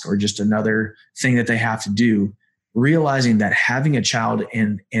task, or just another thing that they have to do. Realizing that having a child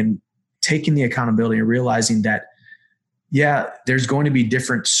and taking the accountability, and realizing that, yeah, there's going to be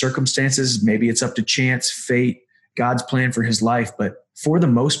different circumstances. Maybe it's up to chance, fate, God's plan for his life. But for the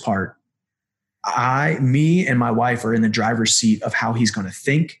most part, me and my wife are in the driver's seat of how he's going to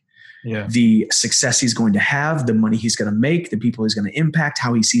think, the success he's going to have, the money he's going to make, the people he's going to impact,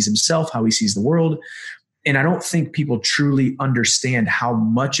 how he sees himself, how he sees the world. And I don't think people truly understand how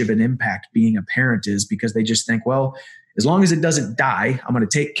much of an impact being a parent is, because they just think, well, as long as it doesn't die, I'm going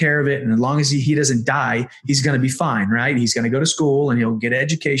to take care of it. And as long as he doesn't die, he's going to be fine, right? He's going to go to school and he'll get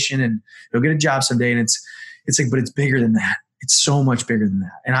education and he'll get a job someday. And it's like, but it's bigger than that. It's so much bigger than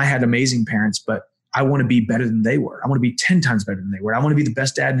that. And I had amazing parents, but I want to be better than they were. I want to be 10 times better than they were. I want to be the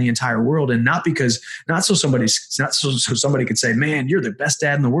best dad in the entire world. And not so somebody could say, man, you're the best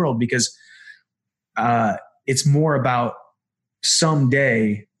dad in the world, because it's more about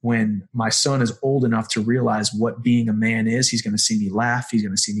someday when my son is old enough to realize what being a man is. He's going to see me laugh. He's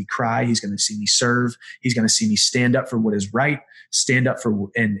going to see me cry. He's going to see me serve. He's going to see me stand up for what is right, stand up for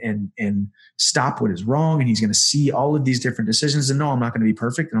and stop what is wrong. And he's going to see all of these different decisions. And no, I'm not going to be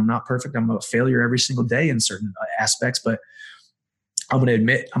perfect, and I'm not perfect. I'm a failure every single day in certain aspects, but I'm going to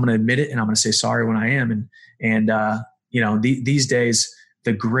admit it, and I'm going to say sorry when I am. And these days,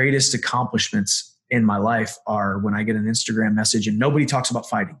 the greatest accomplishments in my life are when I get an Instagram message and nobody talks about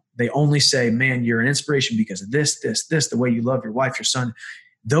fighting. They only say, man, you're an inspiration because of this, the way you love your wife, your son.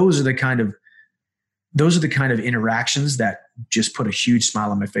 Those are the kind of interactions that just put a huge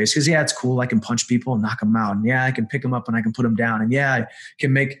smile on my face. Because yeah, it's cool. I can punch people and knock them out. And yeah, I can pick them up and I can put them down. And yeah, I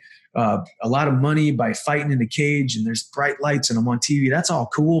can make a lot of money by fighting in a cage, and there's bright lights and I'm on TV. That's all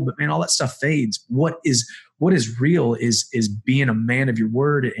cool. But man, all that stuff fades. What is real is being a man of your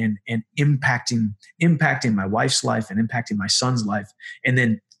word and impacting my wife's life and impacting my son's life. And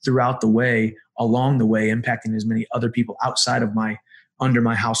then along the way, impacting as many other people under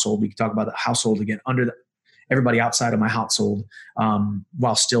my household. We can talk about the household again, everybody outside of my household,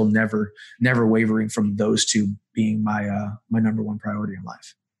 while still never wavering from those two being my number one priority in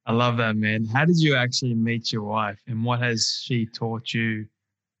life. I love that, man. How did you actually meet your wife, and what has she taught you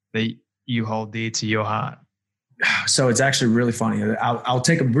that you hold dear to your heart? So it's actually really funny. I'll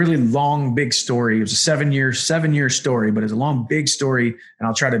take a really long, big story. It was a seven year story, but it's a long, big story. And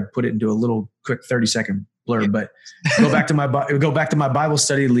I'll try to put it into a little quick 30-second blurb, but go back to my Bible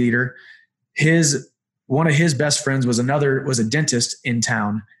study leader. One of his best friends was a dentist in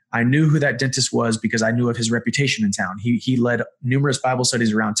town. I knew who that dentist was because I knew of his reputation in town. He led numerous Bible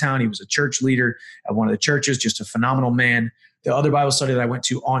studies around town. He was a church leader at one of the churches, just a phenomenal man. The other Bible study that I went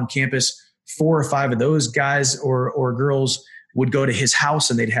to on campus, 4 or 5 of those guys or girls would go to his house,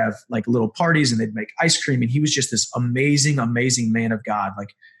 and they'd have like little parties and they'd make ice cream. And he was just this amazing, amazing man of God,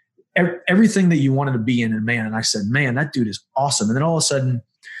 like everything that you wanted to be in a man. And I said, man, that dude is awesome. And then all of a sudden,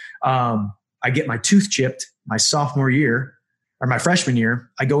 I get my tooth chipped my sophomore year or my freshman year.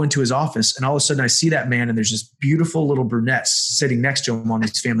 I go into his office, and all of a sudden I see that man, and there's this beautiful little brunette sitting next to him on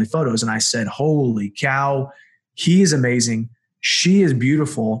these family photos. And I said, holy cow, he is amazing. She is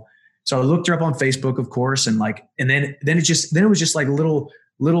beautiful. So I looked her up on Facebook, of course. And then it was just like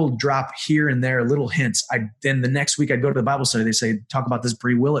little drop here and there, little hints. Then the next week I'd go to the Bible study. They say, talk about this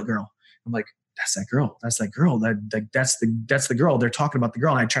Brie Willett girl. I'm like, that's that girl. That's the girl. They're talking about the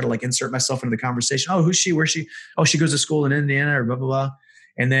girl. And I try to like insert myself into the conversation. Oh, who's she? Where's she? Oh, she goes to school in Indiana or blah, blah, blah.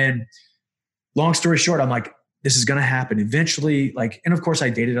 And then long story short, I'm like, this is going to happen eventually. And of course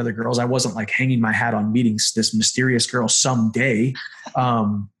I dated other girls. I wasn't like hanging my hat on meeting this mysterious girl someday.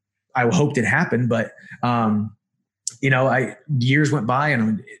 I hoped it happened, but years went by,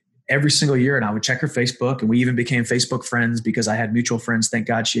 and every single year, and I would check her Facebook, and we even became Facebook friends because I had mutual friends. Thank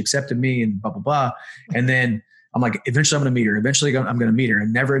God she accepted me, and blah, blah, blah. And then I'm like, eventually I'm going to meet her. Eventually I'm going to meet her,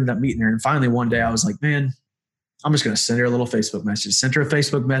 and never ended up meeting her. And finally one day I was like, man, I'm just going to send her a little Facebook message. Sent her a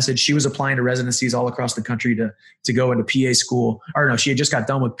Facebook message. She was applying to residencies all across the country to go into PA school. Or no, she had just got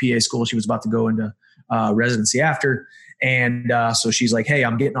done with PA school. She was about to go into residency after. And so she's like, hey,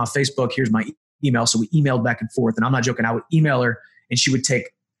 I'm getting off Facebook. Here's my email. So we emailed back and forth. And I'm not joking. I would email her and she would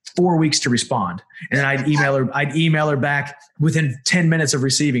take 4 weeks to respond. And then I'd email her back within 10 minutes of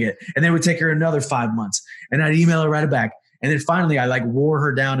receiving it. And then it would take her another 5 months. And I'd email her right back. And then finally I like wore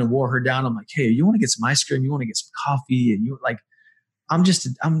her down. I'm like, hey, you want to get some ice cream? You want to get some coffee? And you like,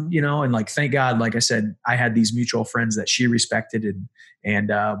 and like, thank God, like I said, I had these mutual friends that she respected,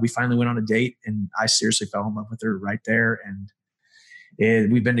 and we finally went on a date, and I seriously fell in love with her right there.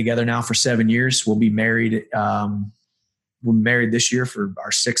 And we've been together now for 7 years. We'll be married. We're married this year for our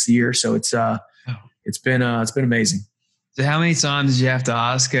 6th year. So it's been amazing. So how many times did you have to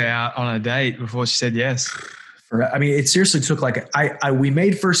ask her out on a date before she said yes? It seriously took we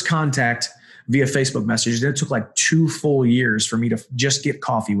made first contact via Facebook message. Then it took like 2 full years for me to just get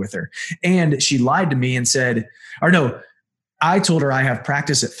coffee with her. And she lied to me and said, I told her I have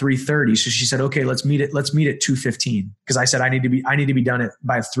practice at 3:30. So she said, okay, let's meet at 2:15. Cause I said, I need to be done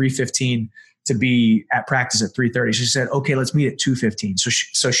by 3:15 to be at practice at 3:30. She said, okay, let's meet at 2:15.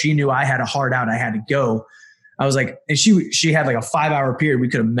 So she knew I had a hard out. I had to go. I was like, and she had like a 5-hour period we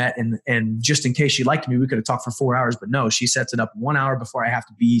could have met, and just in case she liked me, we could have talked for 4 hours. But no, she sets it up 1 hour before I have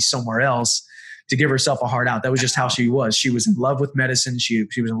to be somewhere else to give herself a hard out. That was just how she was. She was in love with medicine. She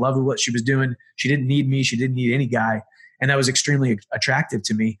was in love with what she was doing. She didn't need me. She didn't need any guy, and that was extremely attractive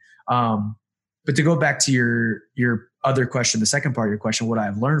to me. But to go back to your other question, the second part of your question, what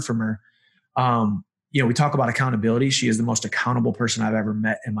I've learned from her. We talk about accountability. She is the most accountable person I've ever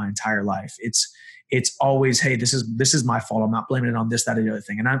met in my entire life. It's always, hey, this is my fault. I'm not blaming it on this, that, or the other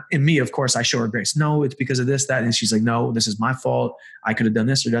thing. And me, of course, I show her grace. No, it's because of this, that. And she's like, no, this is my fault. I could have done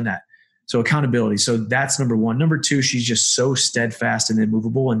this or done that. So accountability. So that's number one. Number two, she's just so steadfast and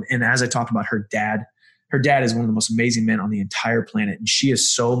immovable. And as I talked about her dad is one of the most amazing men on the entire planet. And she is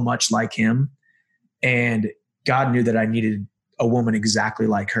so much like him. And God knew that I needed a woman exactly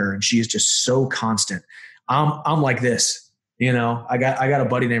like her. And she is just so constant. I'm like this. I got a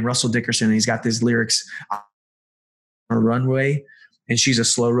buddy named Russell Dickerson, and he's got these lyrics on a runway, and she's a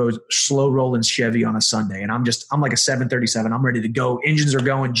slow rolling Chevy on a Sunday. And I'm like a 737. I'm ready to go. Engines are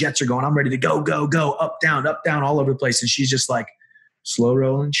going, jets are going. I'm ready to go, up, down, all over the place. And she's just like slow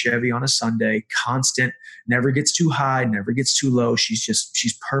rolling Chevy on a Sunday, constant, never gets too high, never gets too low.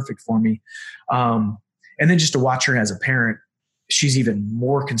 She's perfect for me. And then just to watch her as a parent, she's even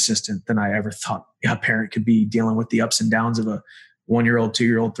more consistent than I ever thought a parent could be, dealing with the ups and downs of a 1-year-old,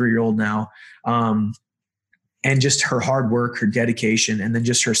 2-year-old, 3-year-old now. And just her hard work, her dedication, and then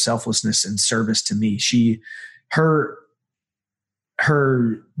just her selflessness and service to me. Her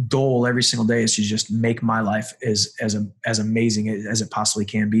goal every single day is to just make my life as amazing as it possibly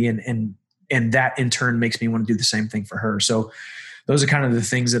can be. And that in turn makes me want to do the same thing for her. So those are kind of the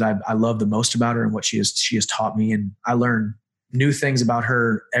things that I love the most about her and what she has taught me. And I learn new things about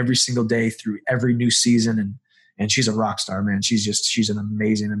her every single day through every new season. And she's a rock star, man. She's an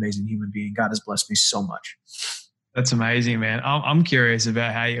amazing, amazing human being. God has blessed me so much. That's amazing, man. I'm curious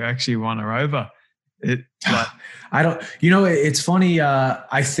about how you actually won her over. It's funny.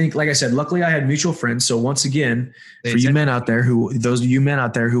 I think, like I said, luckily I had mutual friends. So once again, for you men out there those of you men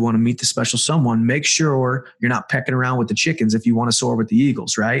out there who want to meet the special someone, make sure you're not pecking around with the chickens if you want to soar with the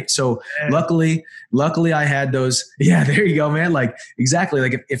eagles, right? So luckily I had those. Yeah, there you go, man. Like exactly.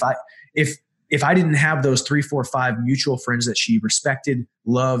 Like if I didn't have those 3, 4, 5 mutual friends that she respected,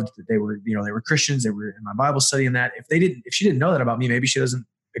 loved, that they were Christians, they were in my Bible study, and that if she didn't know that about me, maybe she doesn't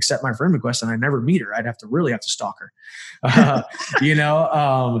accept my friend request and I never meet her. I'd really have to stalk her,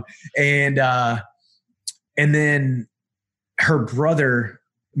 and then her brother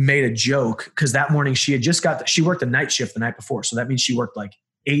made a joke because that morning she worked a night shift the night before. So that means she worked like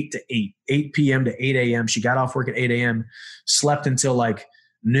 8 p.m. to 8 a.m. She got off work at 8 a.m., slept until like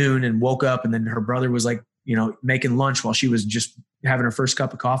noon and woke up. And then her brother was like, making lunch while she was just having her first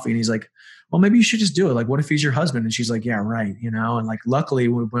cup of coffee. And he's like, well, maybe you should just do it. Like, what if he's your husband? And she's like, yeah, right. And like, luckily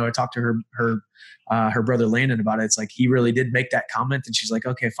when I talked to her brother Landon about it, it's like, he really did make that comment. And she's like,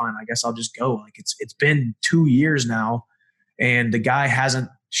 okay, fine. I guess I'll just go. Like it's been 2 years now and the guy hasn't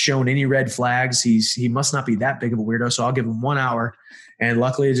shown any red flags. He must not be that big of a weirdo. So I'll give him 1 hour. And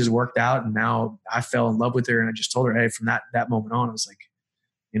luckily it just worked out. And now I fell in love with her. And I just told her, hey, from that moment on, I was like,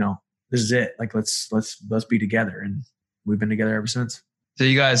 this is it. Like, let's be together. And we've been together ever since. So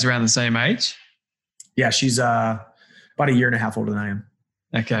you guys around the same age? Yeah. She's about a year and a half older than I am.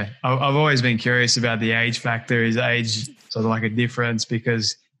 Okay. I've always been curious about the age factor. Is age sort of like a difference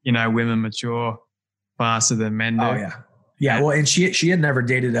because, women mature faster than men do? Oh yeah. Yeah. Well, and she had never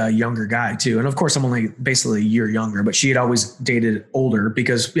dated a younger guy too. And of course I'm only basically a year younger, but she had always dated older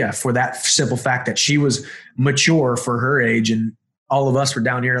because for that simple fact that she was mature for her age, and all of us were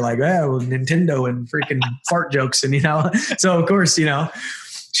down here like, Nintendo and freaking fart jokes. And, so of course,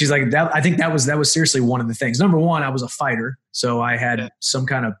 she's like that. I think that was seriously one of the things. Number one, I was a fighter. So I had some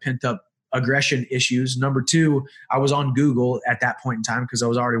kind of pent up aggression issues. Number two, I was on Google at that point in time because I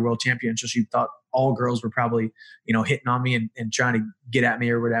was already world champion. So she thought all girls were probably, hitting on me and trying to get at me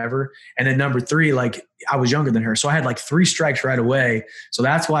or whatever. And then number three, like I was younger than her. So I had like 3 strikes right away. So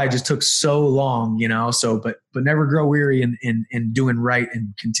that's why it just took so long, but never grow weary in doing right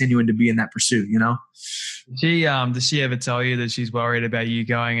and continuing to be in that pursuit, Does she ever tell you that she's worried about you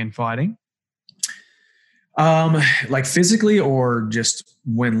going and fighting? Like physically or just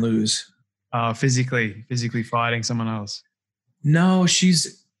win, lose? Physically fighting someone else. No, she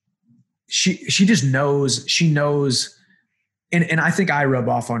just knows. She knows. And I think I rub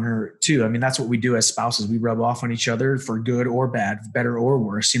off on her too. I mean, that's what we do as spouses. We rub off on each other for good or bad, better or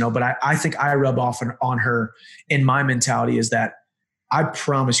worse, but I think I rub off on her in my mentality is that I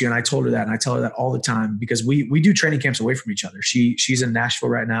promise you, and I told her that, and I tell her that all the time because we do training camps away from each other. She's in Nashville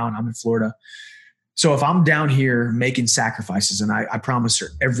right now and I'm in Florida. So if I'm down here making sacrifices, and I promise her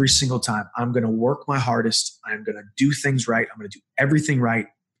every single time, I'm going to work my hardest. I'm going to do things right. I'm going to do everything right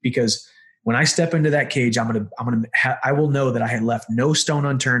because when I step into that cage, I will know that I had left no stone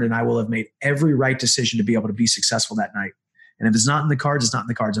unturned and I will have made every right decision to be able to be successful that night. And if it's not in the cards, it's not in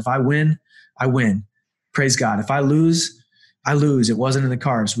the cards. If I win, I win. Praise God. If I lose, I lose. It wasn't in the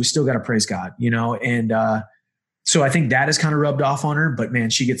cards. We still got to praise God, and, so I think that has kind of rubbed off on her, but man,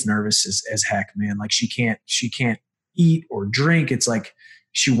 she gets nervous as heck, man. Like she can't eat or drink. It's like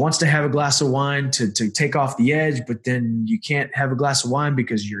she wants to have a glass of wine to take off the edge, but then you can't have a glass of wine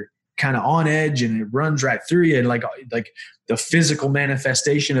because you're kind of on edge and it runs right through you. And like the physical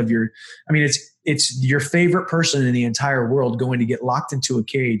manifestation of it's your favorite person in the entire world going to get locked into a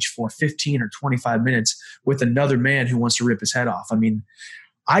cage for 15 or 25 minutes with another man who wants to rip his head off. I mean,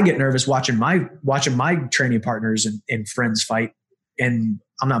 I get nervous watching my training partners and friends fight, and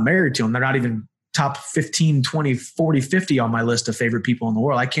I'm not married to them. They're not even top 15, 20, 40, 50 on my list of favorite people in the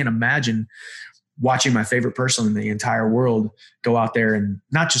world. I can't imagine watching my favorite person in the entire world go out there and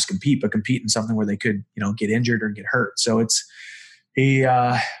not just compete, but compete in something where they could, get injured or get hurt. So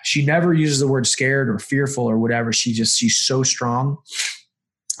she never uses the word scared or fearful or whatever. She's so strong,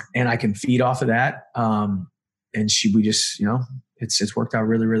 and I can feed off of that. And we just, it's worked out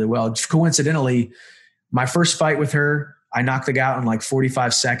really, really well. Coincidentally, my first fight with her, I knocked the guy out in like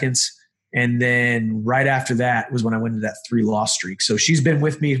 45 seconds. And then right after that was when I went into that 3-loss streak. So she's been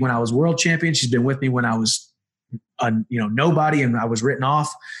with me when I was world champion. She's been with me when I was, nobody and I was written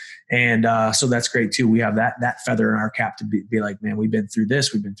off. And so that's great too. We have that feather in our cap to be like, man, we've been through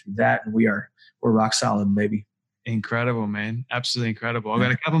this, we've been through that, and we're rock solid, baby. Incredible, man. Absolutely incredible. I've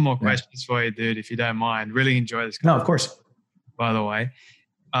got a couple more questions for you, dude, if you don't mind. Really enjoy this. No, of course. By the way,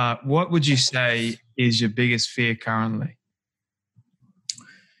 what would you say is your biggest fear currently?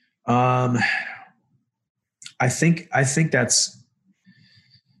 I think that's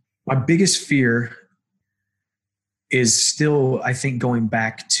my biggest fear is still, I think, going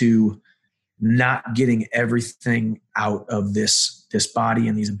back to not getting everything out of this body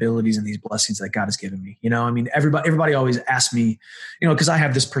and these abilities and these blessings that God has given me. Everybody always asks me, because I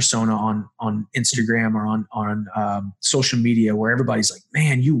have this persona on Instagram or on social media where everybody's like,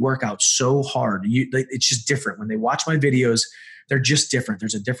 man, you work out so hard. It's just different. When they watch my videos, they're just different.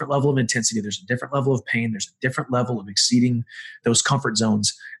 There's a different level of intensity. There's a different level of pain. There's a different level of exceeding those comfort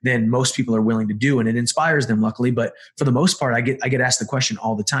zones than most people are willing to do. And it inspires them, luckily. But for the most part, I get asked the question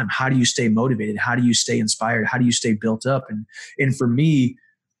all the time, how do you stay motivated? How do you stay inspired? How do you stay built up? And for me,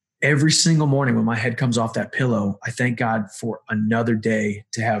 every single morning when my head comes off that pillow, I thank God for another day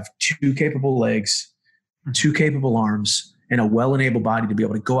to have 2 capable legs, 2 capable arms, and a well-enabled body to be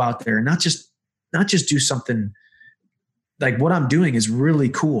able to go out there and not just do something. Like what I'm doing is really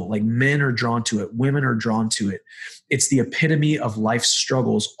cool. Like men are drawn to it. Women are drawn to it. It's the epitome of life's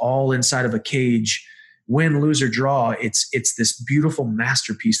struggles all inside of a cage. Win, lose, or draw. It's this beautiful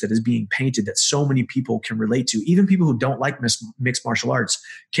masterpiece that is being painted that so many people can relate to. Even people who don't like mixed martial arts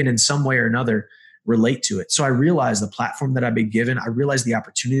can in some way or another relate to it. So I realize the platform that I've been given. I realize the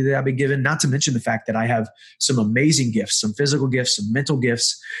opportunity that I've been given, not to mention the fact that I have some amazing gifts, some physical gifts, some mental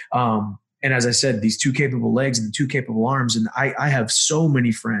gifts. And as I said, these 2 capable legs and 2 capable arms. And I have so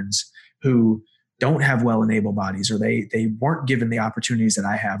many friends who don't have well-enabled bodies, or they weren't given the opportunities that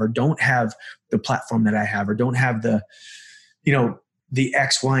I have, or don't have the platform that I have, or don't have the, the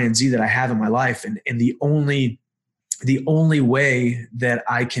X, Y, and Z that I have in my life. And the only way that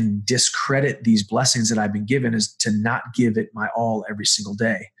I can discredit these blessings that I've been given is to not give it my all every single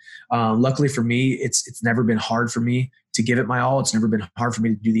day. Luckily for me, it's never been hard for me to give it my all. It's never been hard for me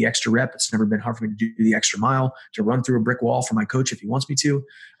to do the extra rep. It's never been hard for me to do the extra mile, to run through a brick wall for my coach if he wants me to.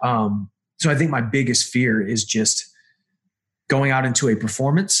 So I think my biggest fear is just going out into a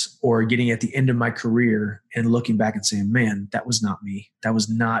performance or getting at the end of my career and looking back and saying, man, that was not me. That was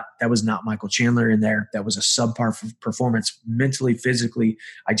not Michael Chandler in there. That was a subpar performance mentally, physically.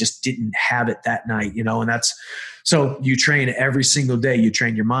 I just didn't have it that night, and that's, so you train every single day. You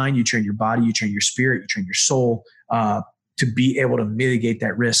train your mind, you train your body, you train your spirit, you train your soul, to be able to mitigate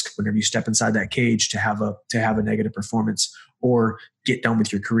that risk whenever you step inside that cage to have a negative performance or get done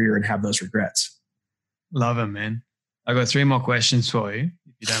with your career and have those regrets. Love it, man. I've got 3 more questions for you,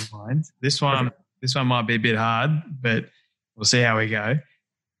 if you don't mind. This one might be a bit hard, but we'll see how we go.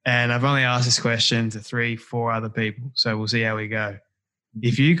 And I've only asked this question to 3-4 other people, so we'll see how we go.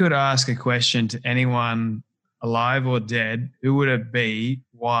 If you could ask a question to anyone alive or dead, who would it be,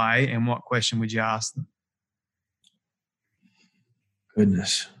 why, and what question would you ask them?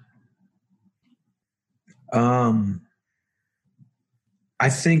 Goodness. I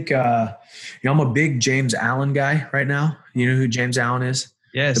think, I'm a big James Allen guy right now. You know who James Allen is?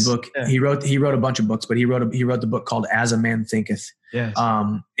 Yes. The book, yeah. he wrote a bunch of books, but he wrote the book called As a Man Thinketh. Yes.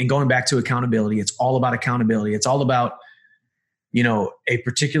 And going back to accountability, it's all about accountability. It's all about, a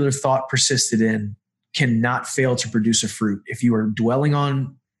particular thought persisted in cannot fail to produce a fruit. If you are dwelling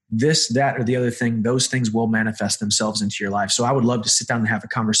on this, that, or the other thing, those things will manifest themselves into your life. So I would love to sit down and have a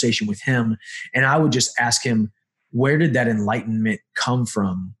conversation with him. And I would just ask him, where did that enlightenment come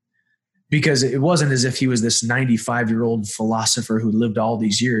from? Because it wasn't as if he was this 95-year-old philosopher who lived all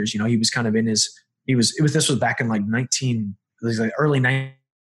these years. He was kind of this was back in like early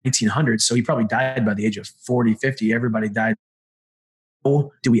 1900s. So he probably died by the age of 40, 50. Everybody died.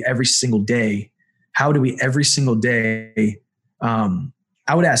 How do we every single day,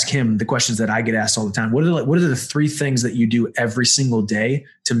 I would ask him the questions that I get asked all the time. What are the 3 things that you do every single day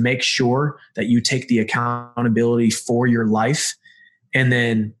to make sure that you take the accountability for your life? And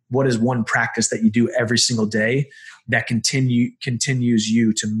then what is one practice that you do every single day that continues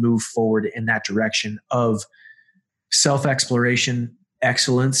you to move forward in that direction of self-exploration,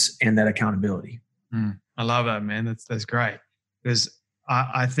 excellence, and that accountability? I love that, man. That's great. Because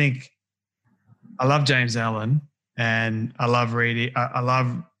I think I love James Allen. And I love reading.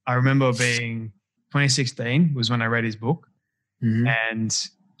 I remember being 2016 was when I read his book and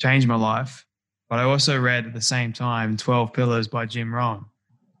changed my life. But I also read at the same time 12 Pillars by Jim Rohn.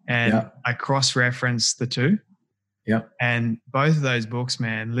 And I cross-referenced the 2. Yeah. And both of those books,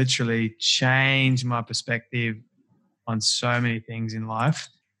 man, literally changed my perspective on so many things in life.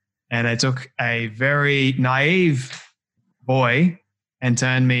 And they took a very naive boy and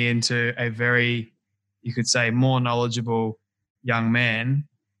turned me into a very, you could say, more knowledgeable young man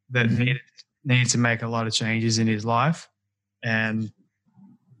that needed to make a lot of changes in his life. And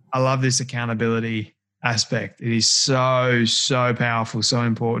I love this accountability aspect. It is so, so powerful, so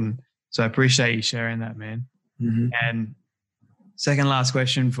important. So I appreciate you sharing that, man. And second last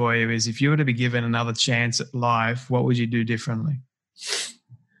question for you is, if you were to be given another chance at life, what would you do differently?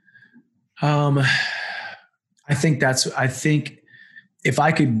 I think if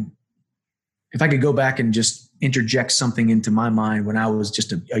I could go back and just interject something into my mind when I was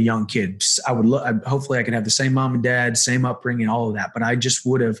just a young kid, hopefully I could have the same mom and dad, same upbringing, all of that. But I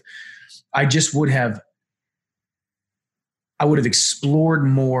would have explored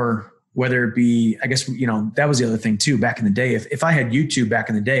more, whether it be, I guess, that was the other thing too, back in the day. If I had YouTube back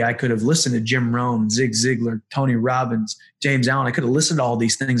in the day, I could have listened to Jim Rohn, Zig Ziglar, Tony Robbins, James Allen. I could have listened to all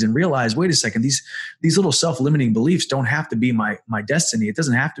these things and realized, wait a second, these little self-limiting beliefs don't have to be my destiny. It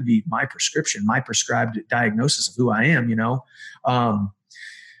doesn't have to be my prescription, my prescribed diagnosis of who I am,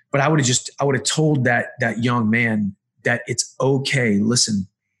 But I would have told that young man that it's okay. Listen,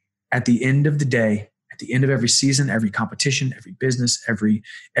 at the end of the day, at the end of every season, every competition, every business, every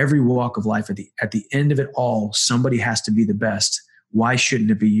walk of life, at the end of it all, somebody has to be the best. Why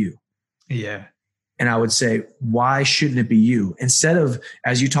shouldn't it be you? Yeah. And I would say, why shouldn't it be you? Instead of,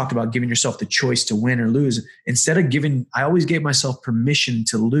 as you talked about, giving yourself the choice to win or lose, I always gave myself permission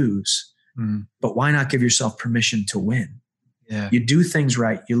to lose, but why not give yourself permission to win? Yeah. You do things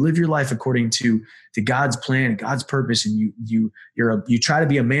right. You live your life according to God's plan, God's purpose, and you try to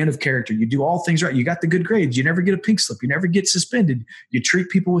be a man of character. You do all things right. You got the good grades. You never get a pink slip. You never get suspended. You treat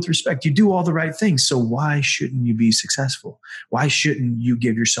people with respect. You do all the right things. So why shouldn't you be successful? Why shouldn't you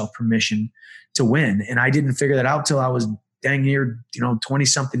give yourself permission to win? And I didn't figure that out till I was dang near 20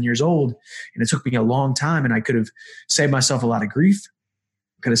 something years old, and it took me a long time. And I could have saved myself a lot of grief.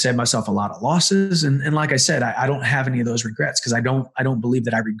 Could have saved myself a lot of losses. And like I said, I don't have any of those regrets, because I don't believe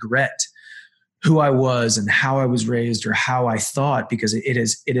that I regret who I was and how I was raised or how I thought, because it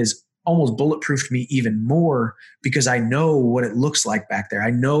is almost bulletproofed me even more, because I know what it looks like back there. I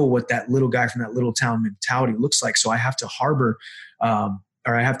know what that little guy from that little town mentality looks like. So I have to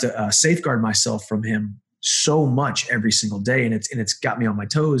safeguard myself from him so much every single day. And it's got me on my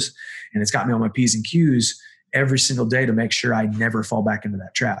toes, and it's got me on my P's and Q's every single day to make sure I never fall back into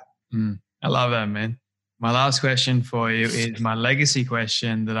that trap. I love that, man. My last question for you is my legacy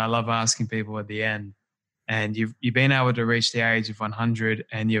question that I love asking people at the end. And you've been able to reach the age of 100,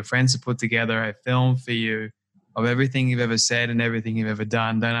 and your friends have put together a film for you of everything you've ever said and everything you've ever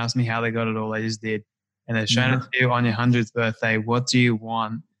done. Don't ask me how they got it all. They just did. And they've shown it to you on your 100th birthday. What do you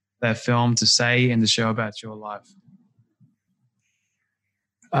want that film to say and to show about your life?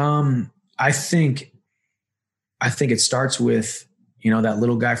 I think it starts with, that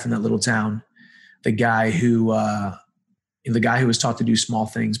little guy from that little town, the guy who was taught to do small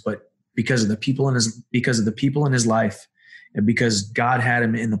things, but because of the people in his life, and because God had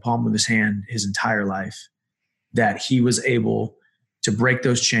him in the palm of his hand his entire life, that he was able to break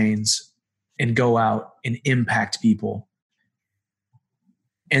those chains and go out and impact people.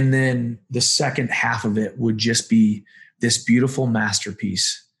 And then the second half of it would just be this beautiful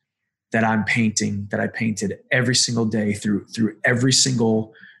masterpiece that I'm painting, that I painted every single day through every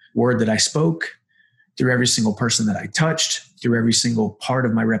single word that I spoke, through every single person that I touched, through every single part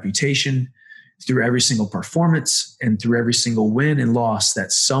of my reputation, through every single performance, and through every single win and loss,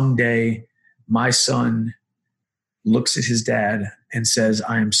 that someday my son looks at his dad and says,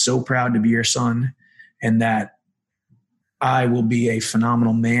 I am so proud to be your son, and that I will be a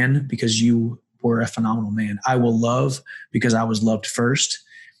phenomenal man because you were a phenomenal man. I will love because I was loved first,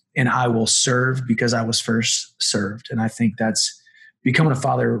 and I will serve because I was first served. And I think that's becoming a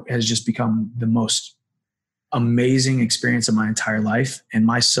father has just become the most amazing experience of my entire life. And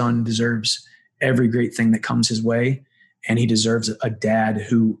my son deserves every great thing that comes his way. And he deserves a dad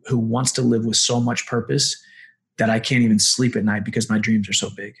who wants to live with so much purpose that I can't even sleep at night because my dreams are so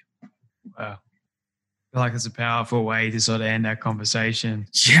big. Wow. I feel like it's a powerful way to sort of end that conversation.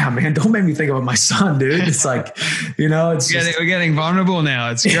 Yeah, man. Don't make me think about my son, dude. It's like, we're getting vulnerable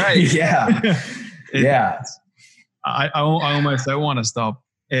now. It's great. Yeah. Yeah. I almost don't want to stop.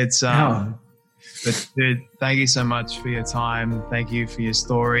 It's, No. But dude, thank you so much for your time. Thank you for your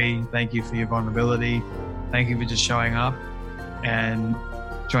story. Thank you for your vulnerability. Thank you for just showing up and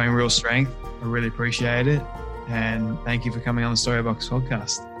showing real strength. I really appreciate it. And thank you for coming on the Storybox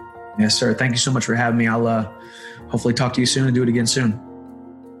podcast. Yes, sir. Thank you so much for having me. I'll hopefully talk to you soon and do it again soon.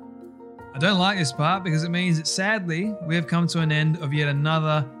 I don't like this part because it means that sadly we have come to an end of yet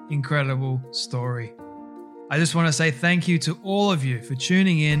another incredible story. I just want to say thank you to all of you for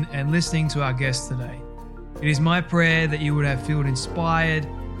tuning in and listening to our guest today. It is my prayer that you would have felt inspired,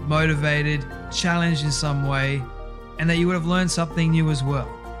 motivated, challenged in some way, and that you would have learned something new as well.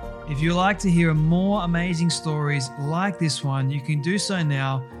 If you'd like to hear more amazing stories like this one, you can do so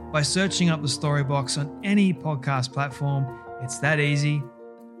now by searching up the Storybox on any podcast platform. It's that easy.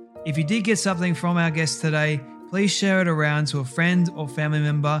 If you did get something from our guest today, please share it around to a friend or family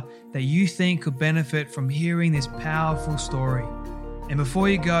member that you think could benefit from hearing this powerful story. And before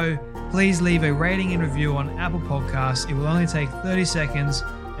you go, please leave a rating and review on Apple Podcasts. It will only take 30 seconds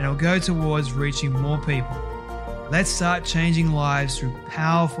and it will go towards reaching more people. Let's start changing lives through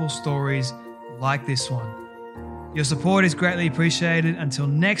powerful stories like this one. Your support is greatly appreciated. Until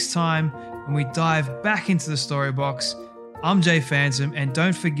next time, when we dive back into the Storybox, I'm Jay Phantom, and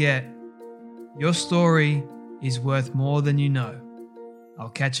don't forget, your story is worth more than you know. I'll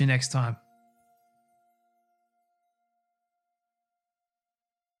catch you next time.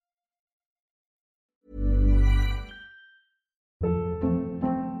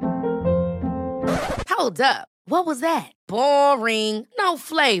 Hold up. What was that? Boring. No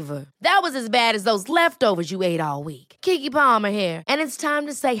flavor. That was as bad as those leftovers you ate all week. Keke Palmer here. And it's time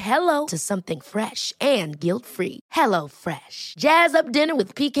to say hello to something fresh and guilt-free. Hello Fresh. Jazz up dinner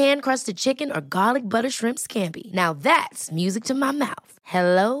with pecan-crusted chicken or garlic butter shrimp scampi. Now that's music to my mouth.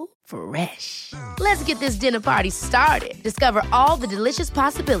 Hello Fresh. Let's get this dinner party started. Discover all the delicious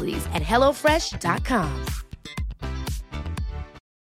possibilities at HelloFresh.com.